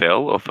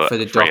AFL or for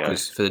the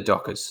Dockers? For the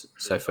Dockers.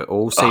 So for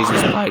all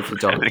seasons played for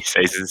the Dockers. How many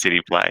seasons did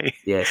he play?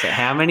 Yeah. So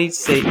how many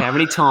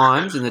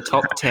times in the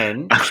top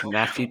 10 does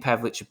Matthew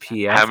Pavlich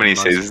appear? How many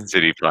seasons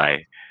did he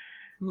play?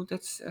 Well,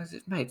 that's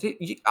mate.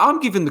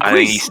 I'm giving the quiz. I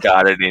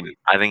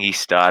think he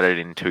started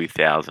in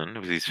 2000. It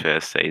was his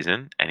first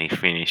season, and he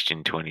finished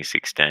in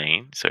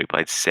 2016. So he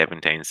played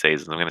 17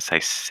 seasons. I'm going to say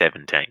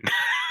 17.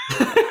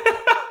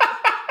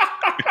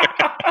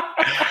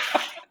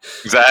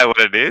 Is that what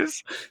it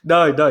is?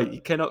 No,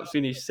 you cannot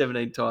finish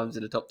 17 times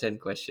in a top 10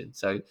 question.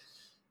 So,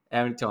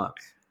 how many times?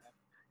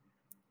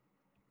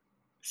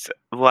 So,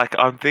 I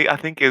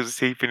think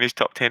he finished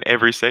top 10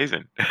 every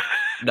season.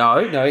 No,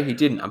 he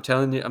didn't. I'm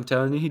telling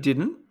you, he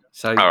didn't.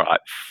 So, all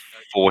right,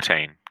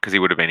 14, because he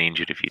would have been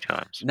injured a few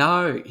times.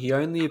 No, he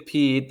only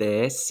appeared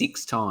there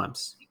 6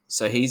 times.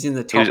 So he's in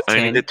the top 10. He was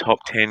only the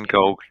top 10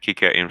 goal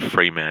kicker in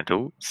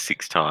Fremantle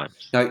 6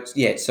 times. No,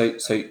 yeah. So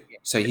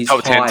his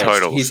top 10 highest,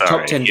 total. His sorry.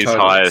 top 10 his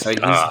total. Highest, so his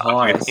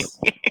highest.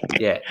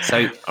 Yeah.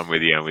 So I'm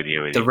with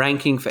you. The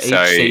ranking for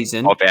each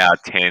season of our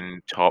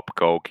 10 top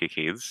goal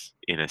kickers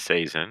in a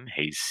season,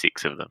 he's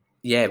 6 of them.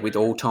 Yeah, with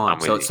all time.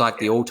 So it's like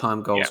the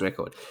all-time goals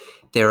record.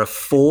 There are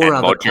 4 and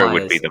other Modra players.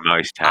 would be the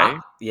most, hey?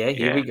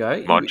 Here we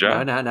go.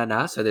 Modra.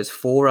 No. So there's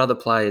 4 other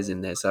players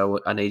in there. So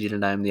I need you to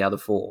name the other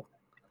 4.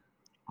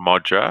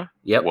 Modra.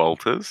 Yep.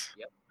 Walters.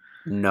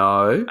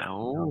 No.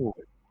 Oh.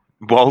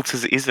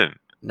 Walters isn't.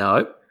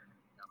 No.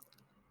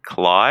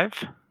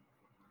 Clive.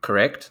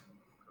 Correct.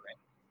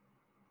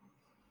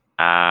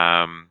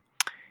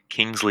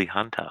 Kingsley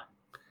Hunter.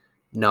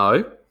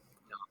 No.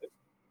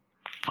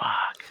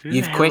 Fuck.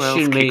 You've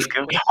questioned me.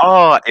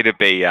 Oh, it'd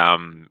be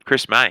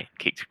Chris May.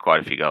 Kicked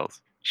quite a few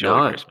goals.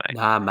 Surely Chris May.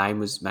 Nah, Main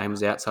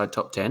was outside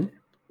top 10.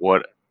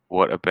 What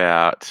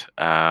about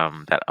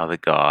that other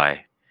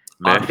guy?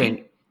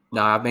 Murphy?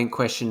 I've been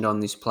questioned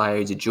on this player.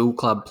 He's a dual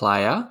club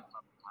player.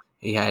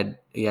 He had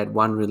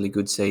one really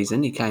good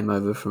season. He came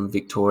over from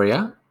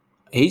Victoria.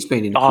 He's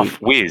been in the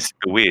Wiz.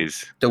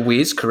 The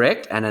Wiz,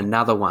 correct, and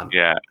another one.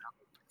 Yeah.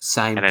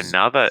 Same. And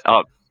another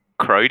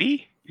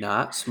Crody?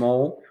 Nah,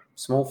 small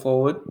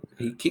forward.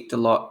 He kicked a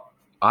lot.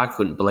 I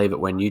couldn't believe it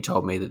when you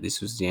told me that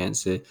this was the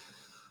answer. Are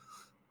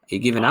you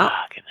giving up?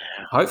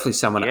 Hopefully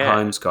someone at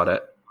home's got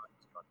it.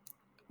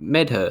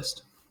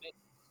 Medhurst.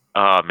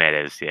 Oh,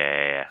 Meadows,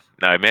 yeah.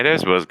 No,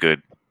 Meadows was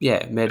good.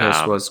 Yeah,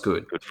 Medhurst was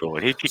good. Good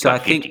forward. He kicked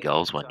 50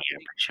 goals one year,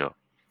 I'm pretty sure.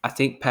 I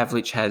think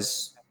Pavlich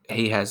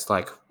has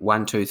like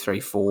 1, 2, 3,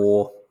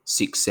 4,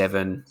 6,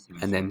 7,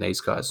 and then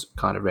these guys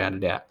kind of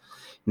rounded out.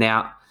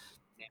 Now,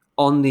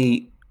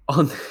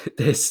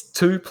 there's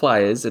 2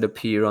 players that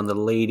appear on the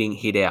leading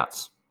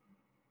hit-outs.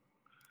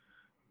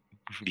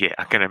 Yeah,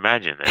 I can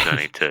imagine there's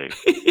only 2.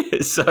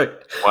 So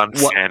one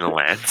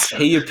Sandilands.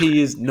 He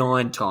appears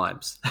 9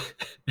 times.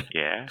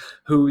 Yeah.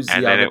 Who's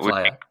the other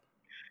player?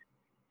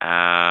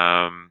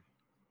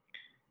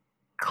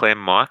 Clem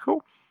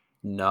Michael?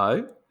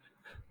 No.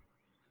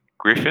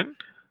 Griffin?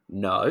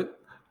 No.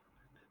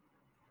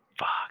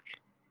 Fuck.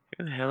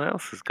 Who the hell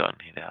else has gotten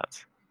hit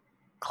outs?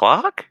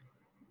 Clark?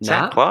 Nah.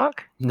 Zach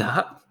Clark?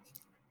 Nah.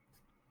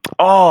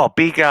 Oh,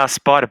 big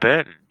Spider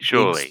Burton,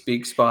 surely.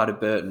 Big Spider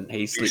Burton.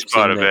 He slips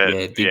Spider in there. Burton.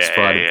 Yeah, big Yeah,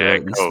 Spider yeah,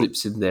 Burton cool.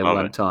 slips in there Love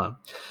one it. time.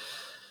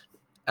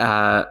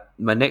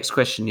 My next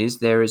question is: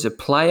 there is a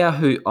player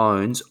who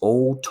owns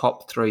all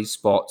top 3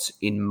 spots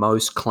in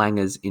most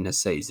clangers in a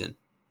season.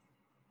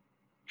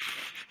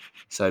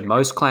 So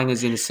most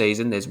clangers in a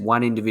season, there's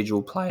one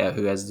individual player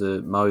who has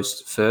the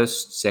most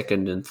first,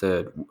 second, and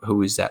third.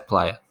 Who is that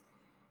player?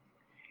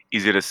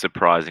 Is it a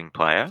surprising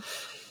player?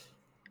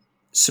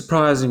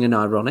 Surprising and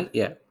ironic,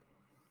 yeah.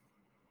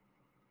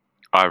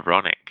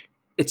 Ironic.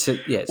 It's a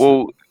yes.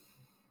 Well,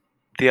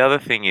 the other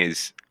thing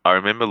is, I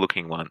remember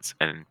looking once,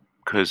 and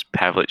because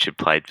Pavlich had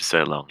played for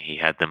so long, he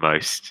had the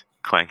most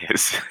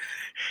clangers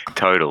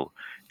total.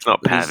 It's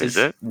not Pav, is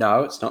it?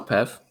 No, it's not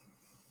Pav.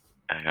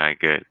 Okay,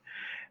 good.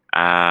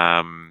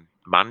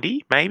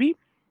 Mundy, maybe?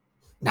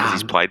 Because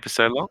he's played for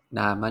so long?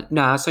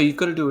 Nah, so you've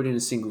got to do it in a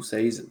single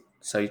season.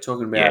 So you're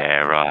talking about... Yeah,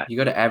 right. You've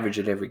got to average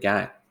it every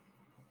game.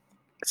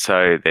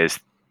 So there's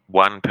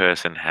one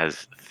person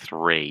has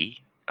 3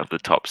 of the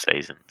top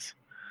seasons.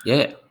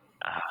 Yeah.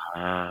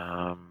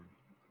 I'll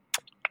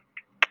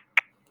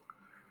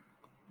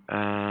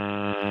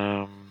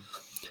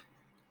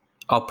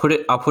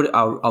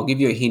give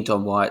you a hint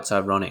on why it's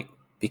ironic.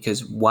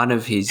 Because one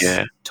of his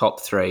top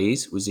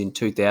 3s was in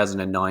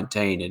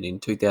 2019, and in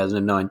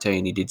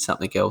 2019 he did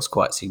something else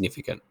quite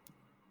significant.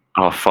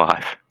 Oh,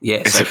 5. Yeah,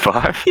 is it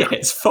 5? Yeah,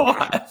 it's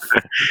 5.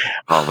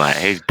 Oh mate,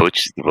 he's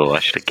butchers the ball. I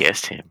should have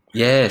guessed him.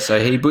 Yeah,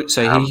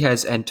 he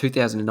has, and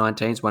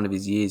 2019 is one of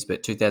his years,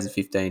 but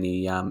 2015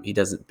 he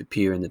doesn't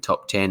appear in the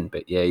top 10.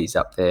 But yeah, he's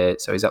up there.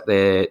 So he's up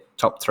there,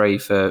 top 3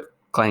 for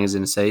clangers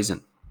in a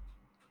season.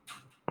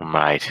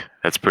 Mate,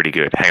 that's pretty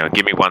good. Hang on,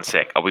 give me 1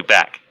 sec. I'll be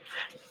back.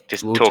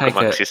 Just talk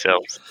amongst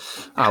yourselves.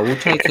 We'll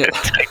take it.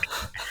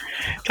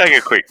 Take a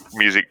quick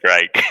music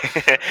break.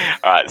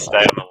 All right, stay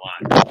on the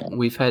line.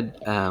 We've had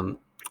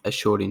a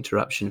short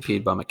interruption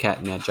appeared by my cat,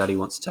 and now Juddy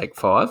wants to take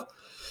 5.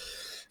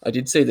 I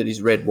did see that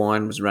his red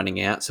wine was running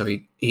out, so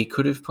he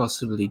could have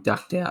possibly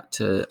ducked out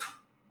to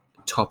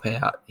top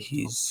out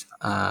his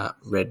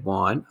red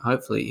wine.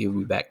 Hopefully he'll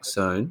be back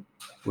soon.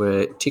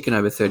 We're ticking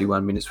over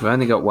 31 minutes. We've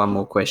only got one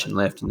more question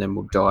left, and then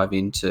we'll dive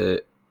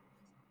into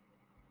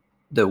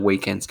the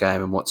weekend's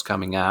game and what's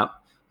coming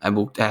up, and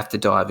we'll have to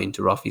dive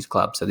into Roffy's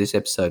club. So this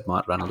episode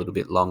might run a little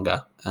bit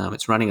longer.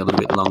 It's running a little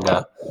bit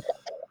longer.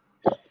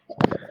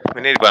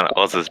 We need one of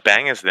Oz's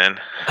bangers then.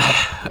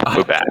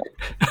 We're back.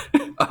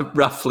 I've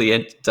roughly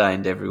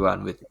entertained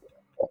everyone with...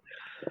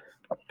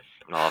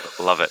 Oh,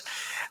 love it.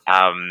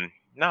 No,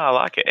 I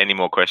like it. Any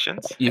more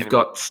questions? You've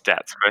got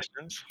stats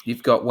questions?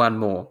 You've got one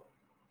more.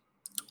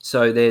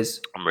 So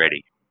I'm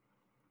ready.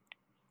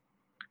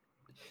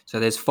 So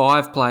there's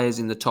 5 players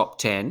in the top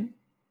 10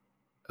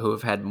 who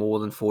have had more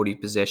than 40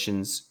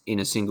 possessions in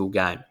a single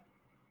game.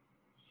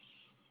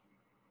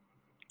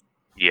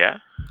 Yeah.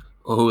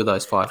 Well, who are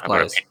those 5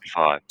 players?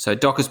 5. So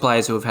Dockers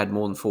players who have had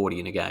more than 40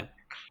 in a game.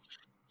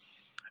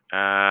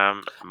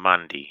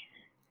 Mundy.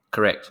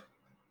 Correct.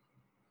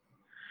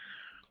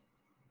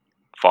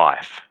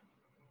 5.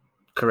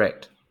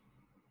 Correct.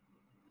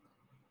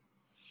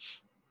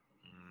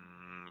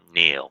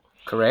 Neil.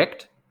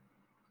 Correct.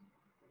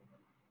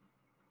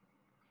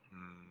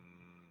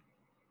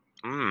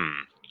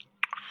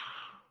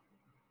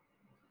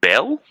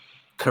 Bell?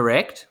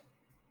 Correct.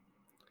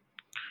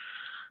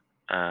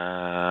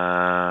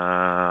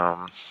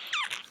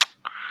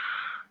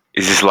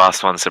 Is this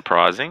last one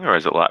surprising, or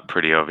is it like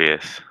pretty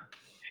obvious?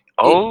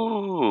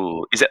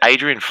 Is it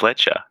Adrian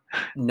Fletcher?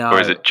 No. Or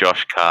is it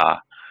Josh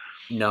Carr?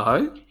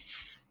 No.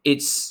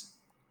 It's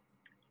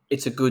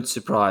a good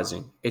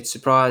surprising. It's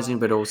surprising,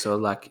 but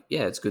also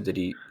it's good that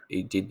he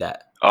did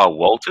that. Oh,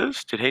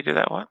 Walters? Did he do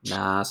that once?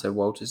 Nah, so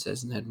Walters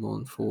hasn't had more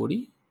than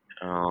 40.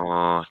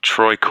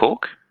 Troy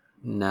Cook?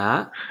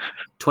 Nah.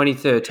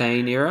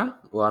 2013 era.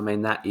 Well, I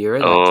mean that era.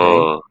 That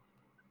team.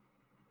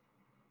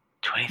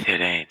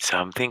 2013. So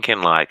I'm thinking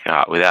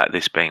without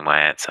this being my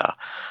answer,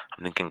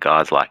 I'm thinking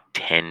guys like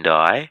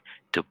Tendai,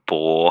 De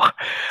Boer.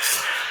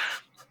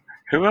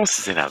 Who else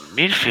is in our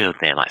midfield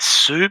then? Like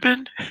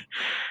Subban?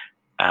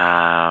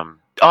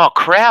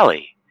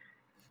 Crowley.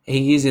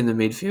 He is in the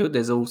midfield.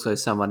 There's also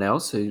someone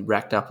else who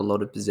racked up a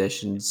lot of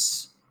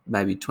possessions,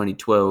 maybe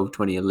 2012,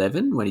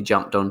 2011, when he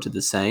jumped onto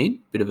the scene.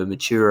 Bit of a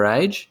mature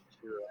age.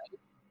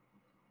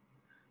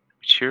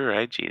 Mature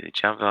age, they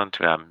jumped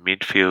onto our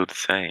midfield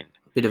scene.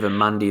 Bit of a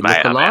Mundy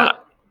lookalike.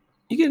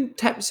 You can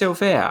tap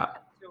yourself out.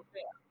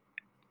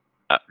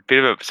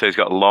 So he's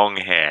got long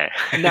hair.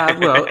 No,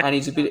 well, and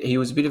he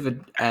was a bit of a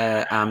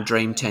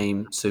dream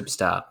team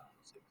superstar.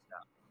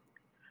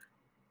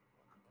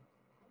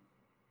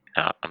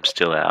 No, I'm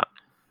still out.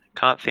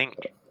 Can't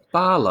think.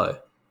 Barlow.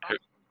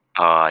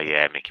 Oh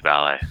yeah, Mickey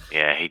Barlow.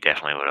 Yeah, he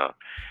definitely would have.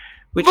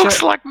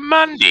 Looks like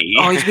Mundy.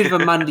 Oh, he's a bit of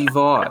a Mundy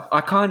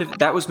vibe.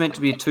 That was meant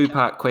to be a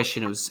 2-part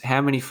question. It was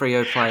how many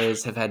Freo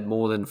players have had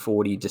more than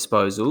 40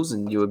 disposals,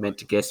 and you were meant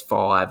to guess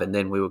 5, and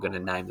then we were going to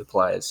name the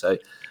players. So,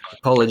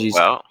 apologies.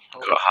 Well,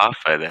 got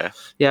halfway there.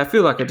 Yeah, I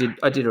feel like I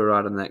did all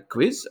right on that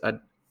quiz. You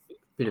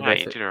did all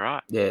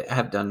right. Yeah, I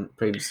have done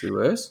previously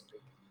worse.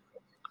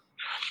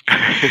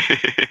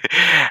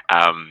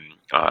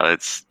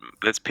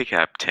 Let's pick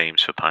up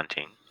teams for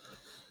punting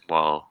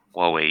while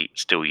we're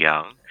still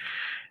young.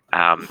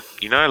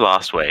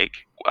 Last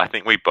week I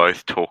think we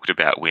both talked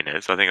about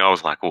winners. I think I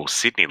was like, "Well,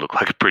 Sydney looked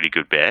like a pretty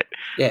good bet."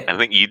 Yeah. And I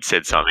think you'd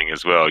said something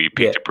as well. You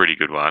picked a pretty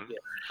good one. Yeah.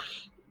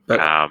 But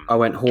I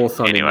went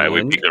Hawthorn anyway, in the we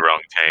end. picked the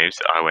wrong teams.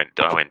 I went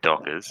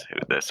Dockers.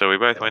 So we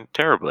both went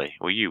terribly.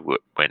 Well, you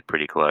went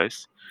pretty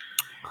close.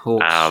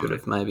 Hawks should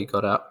have maybe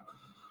got up.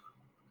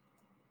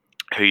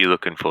 Who are you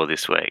looking for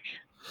this week?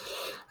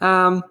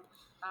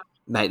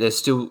 Mate, there's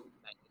still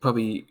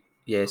probably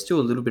still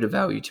a little bit of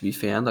value to be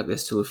found. Like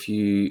there's still a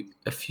few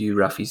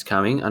roughies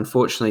coming.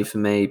 Unfortunately for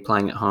me,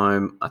 playing at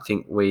home, I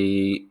think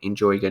we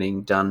enjoy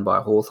getting done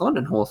by Hawthorn,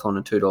 and Hawthorn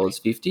are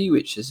 $2.50,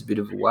 which is a bit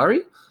of a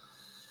worry.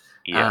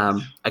 Yeah.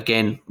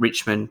 Again,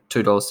 Richmond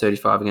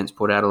 $2.35 against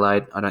Port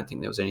Adelaide. I don't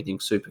think there was anything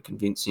super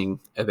convincing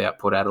about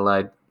Port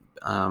Adelaide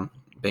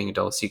being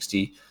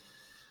 $1.60.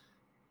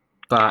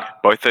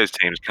 But both those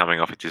teams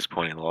coming off a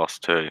disappointing loss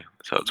too,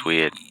 so it's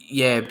weird.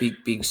 Yeah,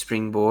 big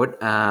springboard.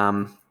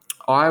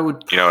 I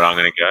would. You know what I'm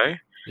going to go?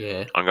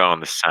 Yeah, I'm going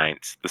the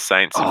Saints. The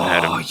Saints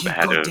have you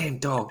goddamn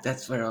dog!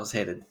 That's where I was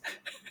headed.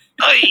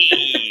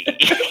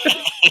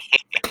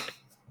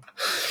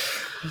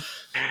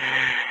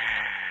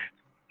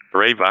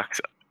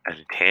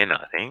 $3.10,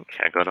 I think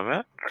I got them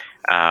at.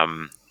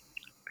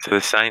 So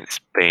the Saints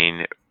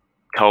been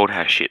told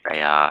how shit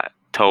they are,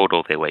 told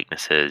all their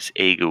weaknesses.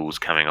 Eagles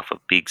coming off a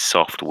big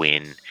soft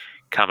win,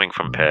 coming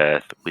from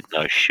Perth with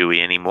no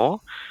shoey anymore,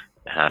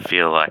 and I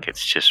feel like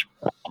it's just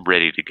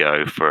ready to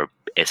go for a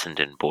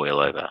Essendon boil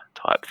over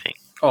type thing.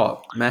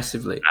 Oh,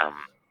 massively.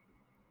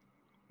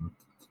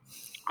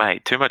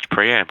 Mate, too much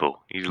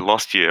preamble. You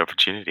lost your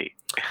opportunity.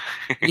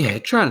 Yeah,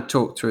 trying to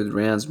talk through the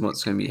rounds and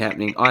what's going to be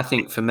happening. I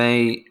think for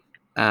me,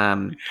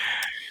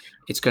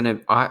 it's going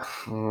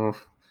to.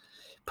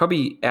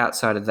 Probably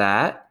outside of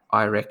that,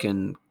 I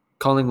reckon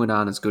Collingwood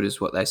aren't as good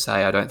as what they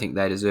say. I don't think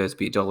they deserve to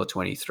be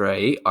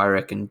 $1.23. I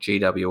reckon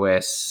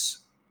GWS,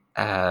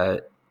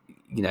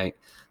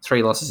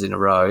 3 losses in a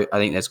row. I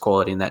think there's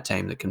quality in that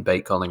team that can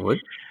beat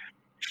Collingwood.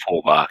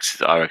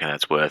 $4, I reckon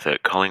that's worth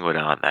it. Collingwood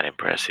aren't that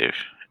impressive.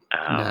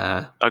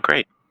 Nah.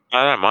 Great.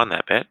 I don't mind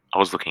that bet. I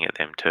was looking at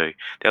them too.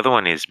 The other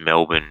one is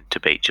Melbourne to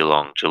beat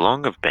Geelong.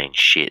 Geelong have been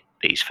shit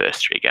these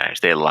first 3 games.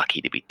 They're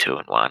lucky to be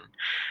 2-1.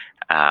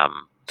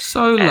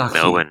 So lucky.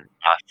 Melbourne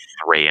are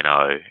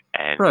 3-0,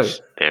 and Bro.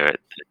 they're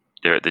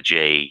at the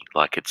G.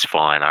 Like, it's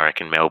fine. I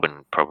reckon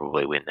Melbourne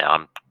probably win there.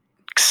 I'm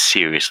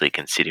seriously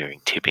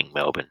considering tipping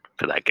Melbourne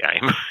for that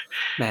game.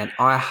 Man,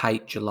 I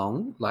hate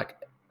Geelong. Like,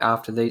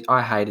 after these,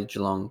 I hated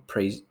Geelong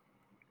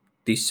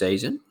this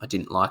season. I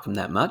didn't like them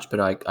that much, but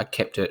I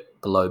kept it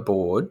below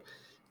board.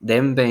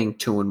 Them being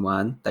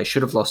 2-1, they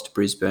should have lost to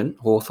Brisbane.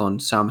 Hawthorn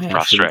somehow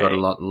should have got a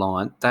lot of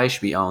line. They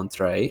should be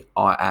 0-3.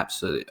 I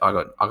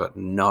got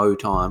no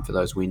time for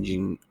those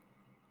whinging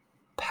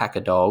pack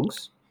of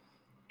dogs.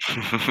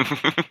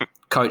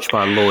 Coached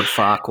by Lord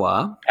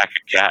Farquhar. Pack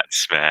of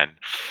cats, man.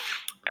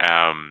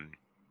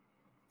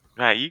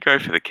 Mate, you go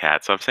for the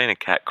cats. I've seen a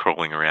cat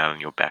crawling around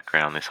in your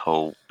background this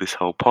whole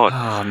pod.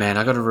 Oh man,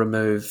 I got to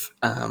remove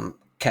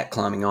cat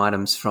climbing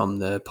items from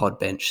the pod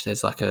bench.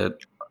 There's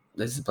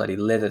a bloody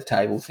leather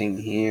table thing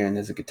here, and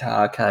there's a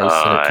guitar case.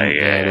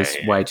 There's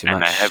way too much.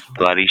 And they have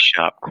bloody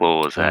sharp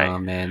claws, Oh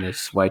man,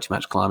 there's way too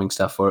much climbing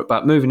stuff for it.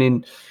 But moving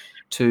in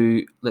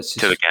to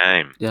to the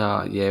game.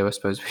 Yeah, I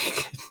suppose we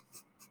could.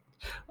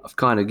 I've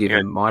kind of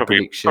given my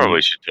prediction.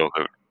 Probably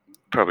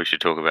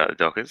should talk about the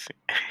Dockers.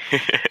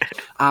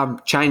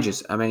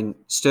 Changes. I mean,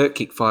 Sturt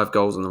kicked 5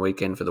 goals on the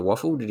weekend for the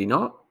Waffle, did he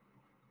not?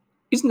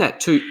 Isn't that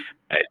too?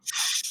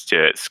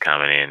 Sturt's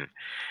coming in.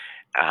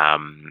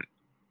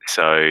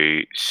 So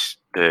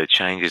the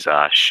changes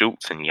are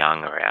Schultz and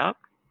Young are out,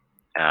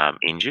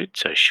 injured.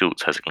 So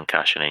Schultz has a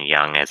concussion and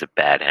Young has a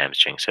bad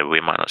hamstring. So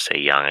we might not see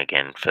Young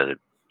again for,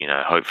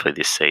 hopefully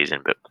this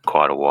season, but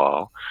quite a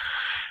while.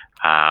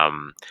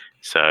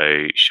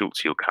 So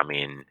Schultz will come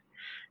in.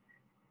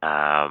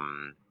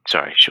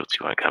 Schultz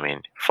won't come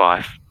in.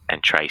 Fife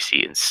and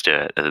Tracy and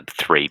Sturt are the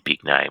 3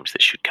 big names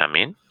that should come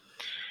in.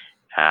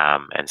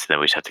 And so then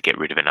we just have to get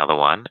rid of another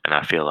one. And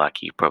I feel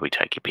like you probably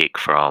take your pick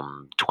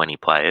from 20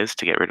 players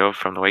to get rid of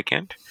from the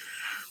weekend.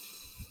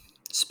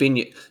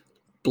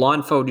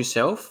 Blindfold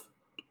yourself,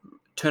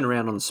 turn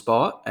around on the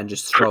spot, and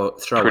just throw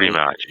pretty it.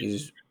 Much.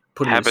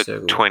 Put have it in a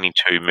a circle.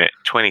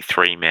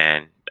 23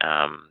 man,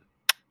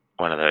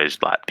 one of those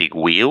like big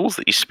wheels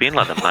that you spin,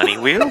 like the money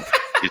wheel.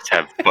 Just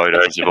have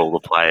photos of all the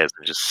players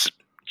and just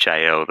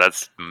JL.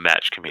 That's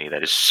match committee. They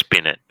just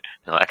spin it.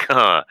 They're like,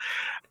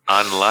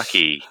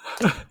 unlucky,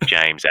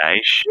 James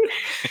Aish.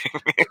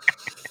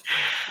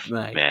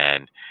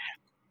 Man,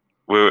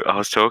 I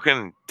was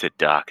talking to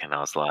Duck, and I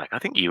was like, I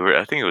think it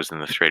was in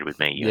the thread with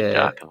me, and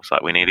Duck, and I was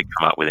like, we need to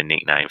come up with a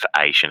nickname for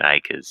Aish and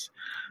Akers.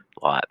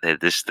 Like, they're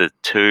just the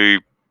 2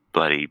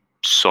 bloody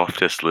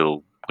softest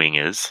little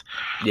wingers.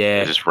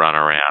 Yeah, just run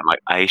around. Like,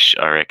 Aish,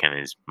 I reckon,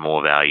 is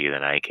more value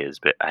than Akers,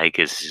 but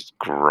Akers is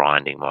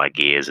grinding my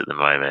gears at the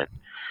moment.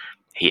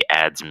 he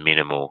adds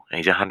minimal.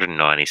 He's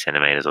 190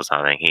 centimeters or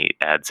something. He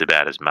adds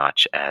about as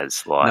much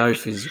as no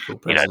physical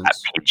presence. that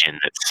pigeon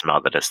that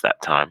smothered us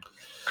that time.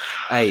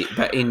 Hey,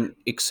 but in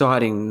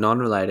exciting,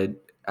 non-related,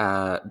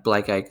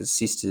 Blake Acres'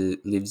 sister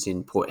lives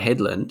in Port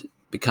Hedland,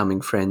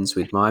 becoming friends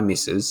with my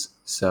missus.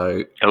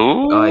 So,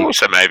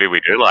 so maybe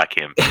we do like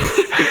him.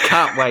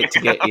 Can't wait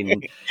to get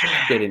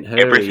in her.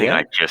 Everything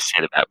I just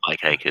said about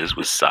Blake Acres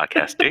was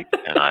sarcastic,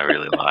 and I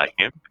really like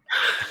him.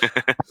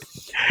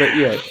 But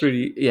yeah,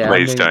 pretty. Yeah,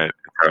 please don't.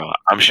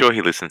 I'm sure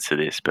he listens to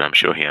this, but I'm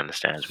sure he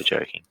understands we're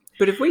joking.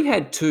 But if we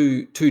had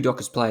two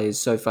Dockers players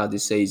so far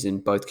this season,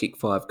 both kick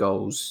 5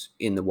 goals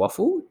in the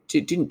waffle,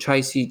 did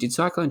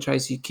Cyclone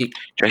Tracy kick?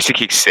 Tracy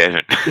kicked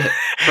 7,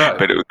 yeah,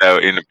 but it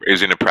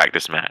was in a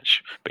practice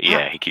match. But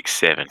yeah, he kicked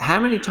 7. How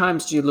many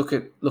times do you look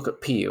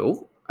at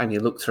Peel and you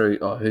look through?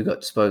 Oh, who got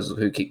disposal?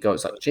 Who kicked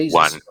goals? Like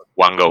Jesus,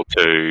 one goal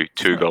 2,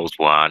 2 goals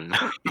 1,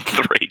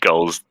 3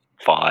 goals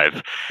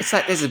 5. It's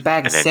like there's a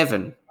bag of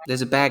 7.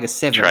 There's a bag of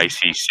 7.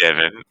 Tracy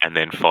 7 and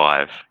then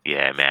 5.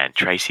 Yeah, man,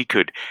 Tracy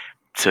could.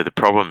 So the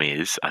problem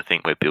is, I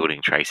think we're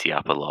building Tracy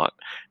up a lot,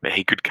 but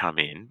he could come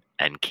in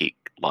and kick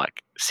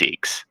like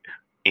 6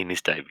 in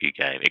his debut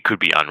game. It could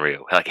be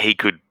unreal. Like he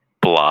could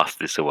blast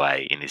this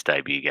away in his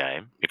debut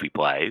game if he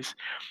plays,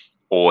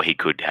 or he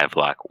could have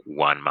like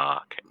 1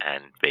 mark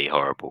and be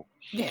horrible.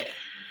 Yeah,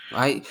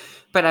 right.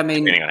 But I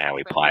mean, depending on how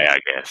we play, I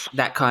guess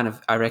that kind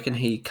of. I reckon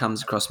he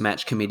comes across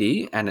match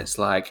committee, and it's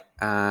like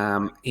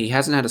he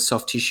hasn't had a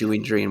soft tissue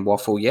injury in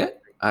waffle yet.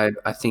 I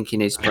think he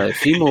needs to play a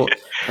few more.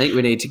 I think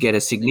we need to get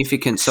a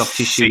significant soft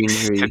tissue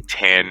injury. 6 to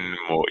 10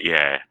 more,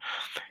 yeah.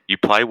 You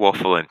play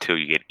waffle until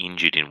you get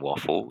injured in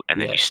waffle, and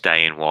then you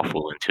stay in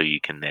waffle until you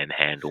can then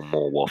handle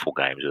more waffle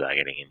games without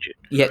getting injured.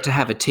 Yet to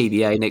have a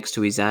TBA next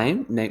to his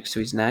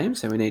name,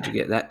 so we need to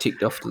get that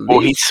ticked off the list.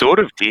 Well, he sort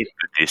of did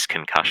this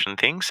concussion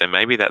thing, so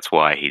maybe that's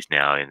why he's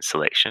now in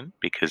selection.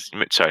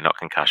 Not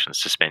concussion,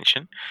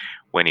 suspension.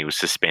 When he was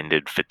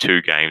suspended for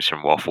 2 games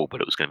from waffle,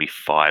 but it was going to be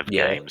 5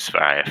 games for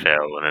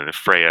AFL, and then the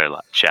Freo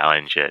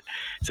challenged it.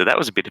 So that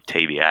was a bit of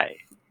TBA.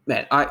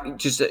 Man, I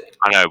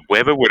know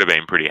Webber would have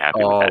been pretty happy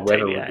with that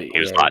TBA. He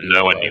was like,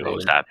 no one knew what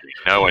was happening.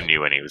 No one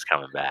knew when he was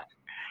coming back.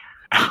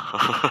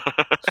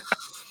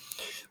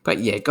 But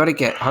yeah, got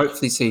to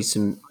hopefully see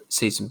some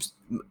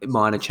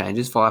minor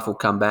changes. Fife will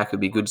come back. It'd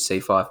be good to see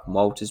Fife and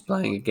Walters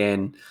playing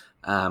again.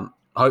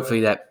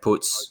 Hopefully that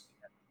puts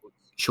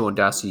Sean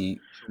Darcy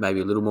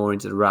maybe a little more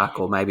into the ruck,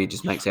 or maybe it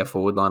just makes our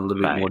forward line a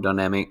little bit more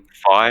dynamic.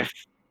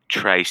 Fife,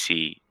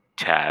 Tracy,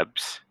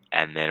 Tabs,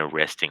 and then a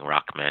resting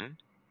ruckman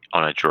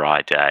on a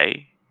dry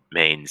day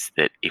means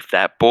that if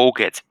that ball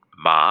gets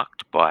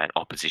marked by an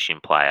opposition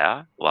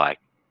player, like,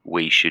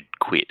 we should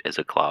quit as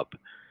a club.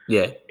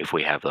 Yeah. If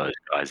we have those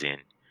guys in.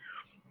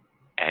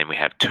 And we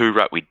have 2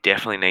 we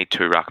definitely need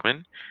 2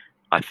 ruckmen,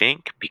 I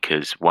think,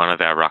 because one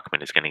of our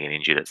ruckmen is going to get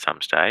injured at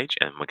some stage,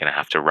 and we're going to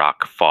have to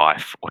ruck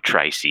Fife or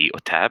Tracy or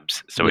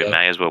Tabs. So we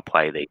may as well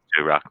play these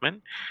 2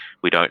 ruckmen.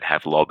 We don't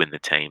have Lob in the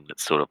team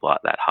that's sort of like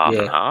that half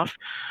and half.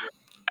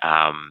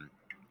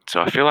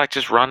 So I feel like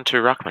just run 2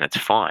 ruckmen. It's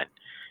fine.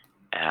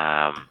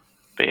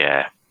 But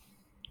yeah,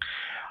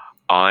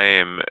 I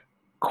am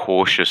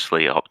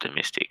cautiously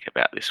optimistic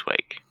about this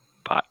week.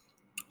 But,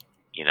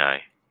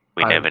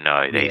 we never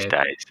know these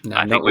days. No,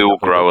 I think we will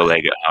grow a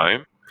leg at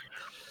home.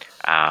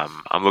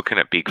 I'm looking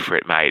at Big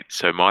Fred, mate.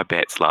 So my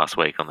bets last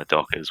week on the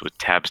Dockers were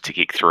Tabs to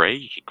kick 3.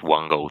 He kicked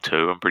 1 goal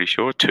 2, I'm pretty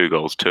sure. 2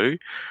 goals 2.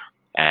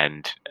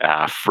 And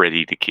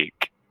Freddie to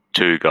kick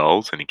 2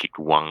 goals, and he kicked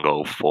 1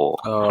 goal 4.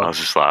 Oh. And I was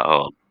just like,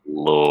 oh,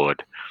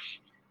 Lord.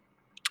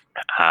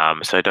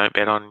 So don't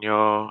bet on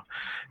your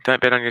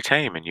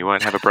team, and you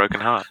won't have a broken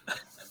heart.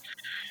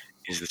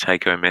 Is the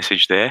take-home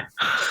message there?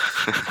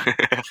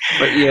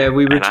 But yeah,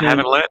 and I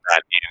haven't learned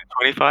that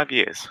in 25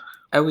 years.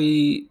 Do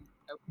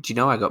you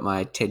know I got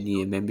my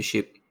 10-year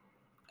membership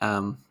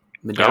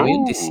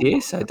medallion this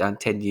year? So I've done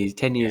 10 years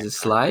a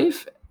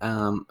slave.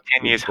 10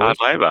 years hard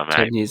labour, mate.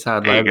 10 years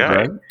hard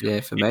labour, bro. Yeah,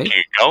 for me.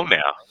 You goal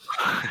now.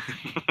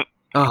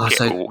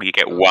 You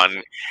get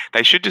 1.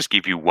 They should just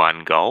give you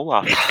 1 goal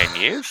after 10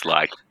 years.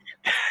 Like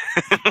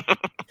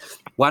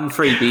 1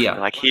 free beer.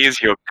 Like, here's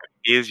your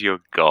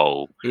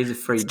goal. Here's a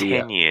free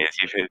beer. 10 years.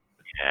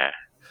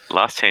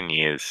 Last 10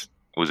 years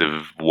was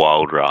a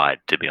wild ride,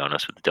 to be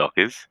honest, with the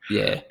Dockers.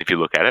 Yeah. If you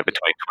look at it,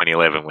 between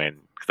 2011,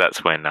 because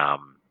that's when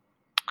Mark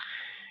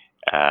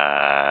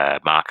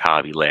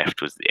Harvey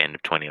left, was the end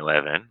of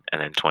 2011,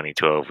 and then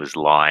 2012 was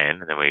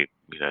Lion, and then we,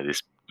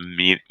 this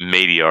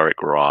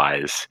meteoric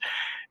rise,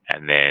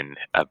 and then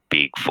a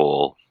big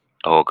fall.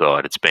 Oh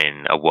God, it's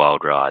been a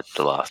wild ride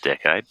the last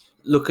decade.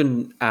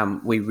 Looking,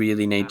 we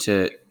really need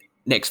to,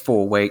 next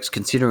 4 weeks,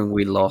 considering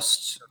we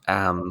lost,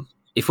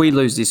 if we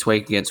lose this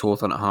week against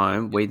Hawthorn at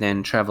home, we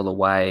then travel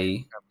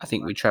away. I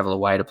think we travel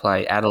away to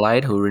play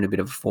Adelaide, who are in a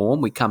bit of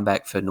form. We come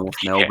back for North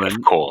Melbourne. Yeah,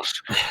 of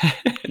course.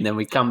 And then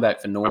we come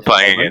back for North We're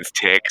playing Melbourne. Against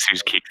Tex,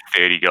 who's kicked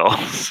 30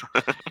 goals.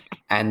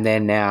 And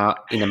then now,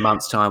 in a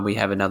month's time, we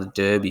have another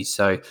derby.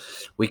 So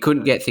we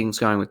couldn't get things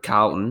going with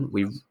Carlton.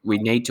 We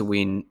need to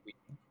win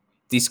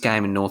this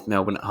game in North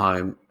Melbourne at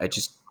home.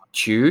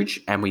 huge,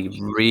 and we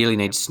really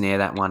need to snare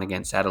that one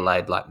against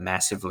Adelaide like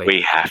massively.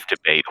 We have to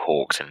beat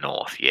Hawks and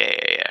North.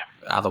 Yeah.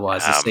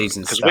 Otherwise, the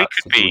season starts we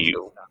could to be,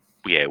 dwindle.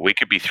 we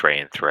could be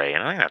 3-3,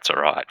 and I think that's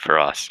all right for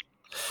us.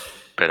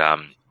 But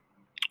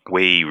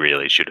we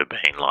really should have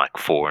been like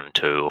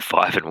 4-2 or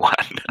 5-1.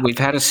 We've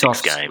had a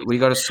soft games. We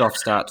got a soft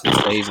start to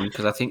the season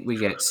because I think we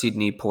get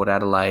Sydney, Port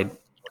Adelaide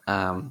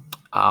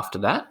after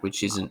that,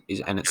 which and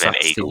then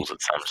Eagles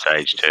at some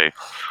stage too.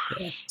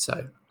 Yeah,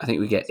 so I think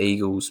we get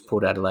Eagles,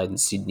 Port Adelaide, and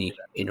Sydney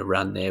in a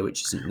run there,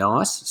 which isn't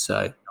nice.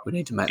 So we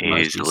need to make the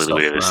most of a little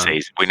bit of a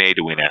season. We need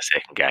to win our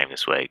second game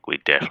this week. We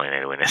definitely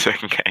need to win our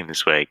second game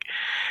this week.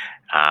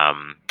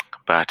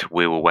 But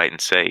we will wait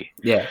and see.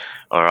 Yeah.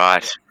 All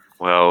right.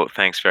 Well,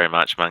 thanks very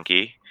much,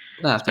 Monkey.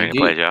 It's been a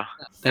pleasure.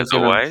 Thanks as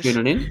always. For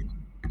tuning in.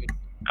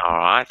 All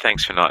right.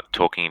 Thanks for not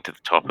talking into the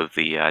top of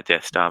the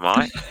Death Star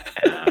mic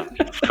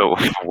for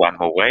one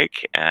more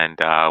week, and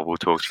we'll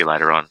talk to you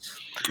later on.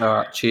 All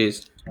right.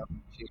 Cheers.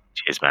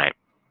 Cheers, mate.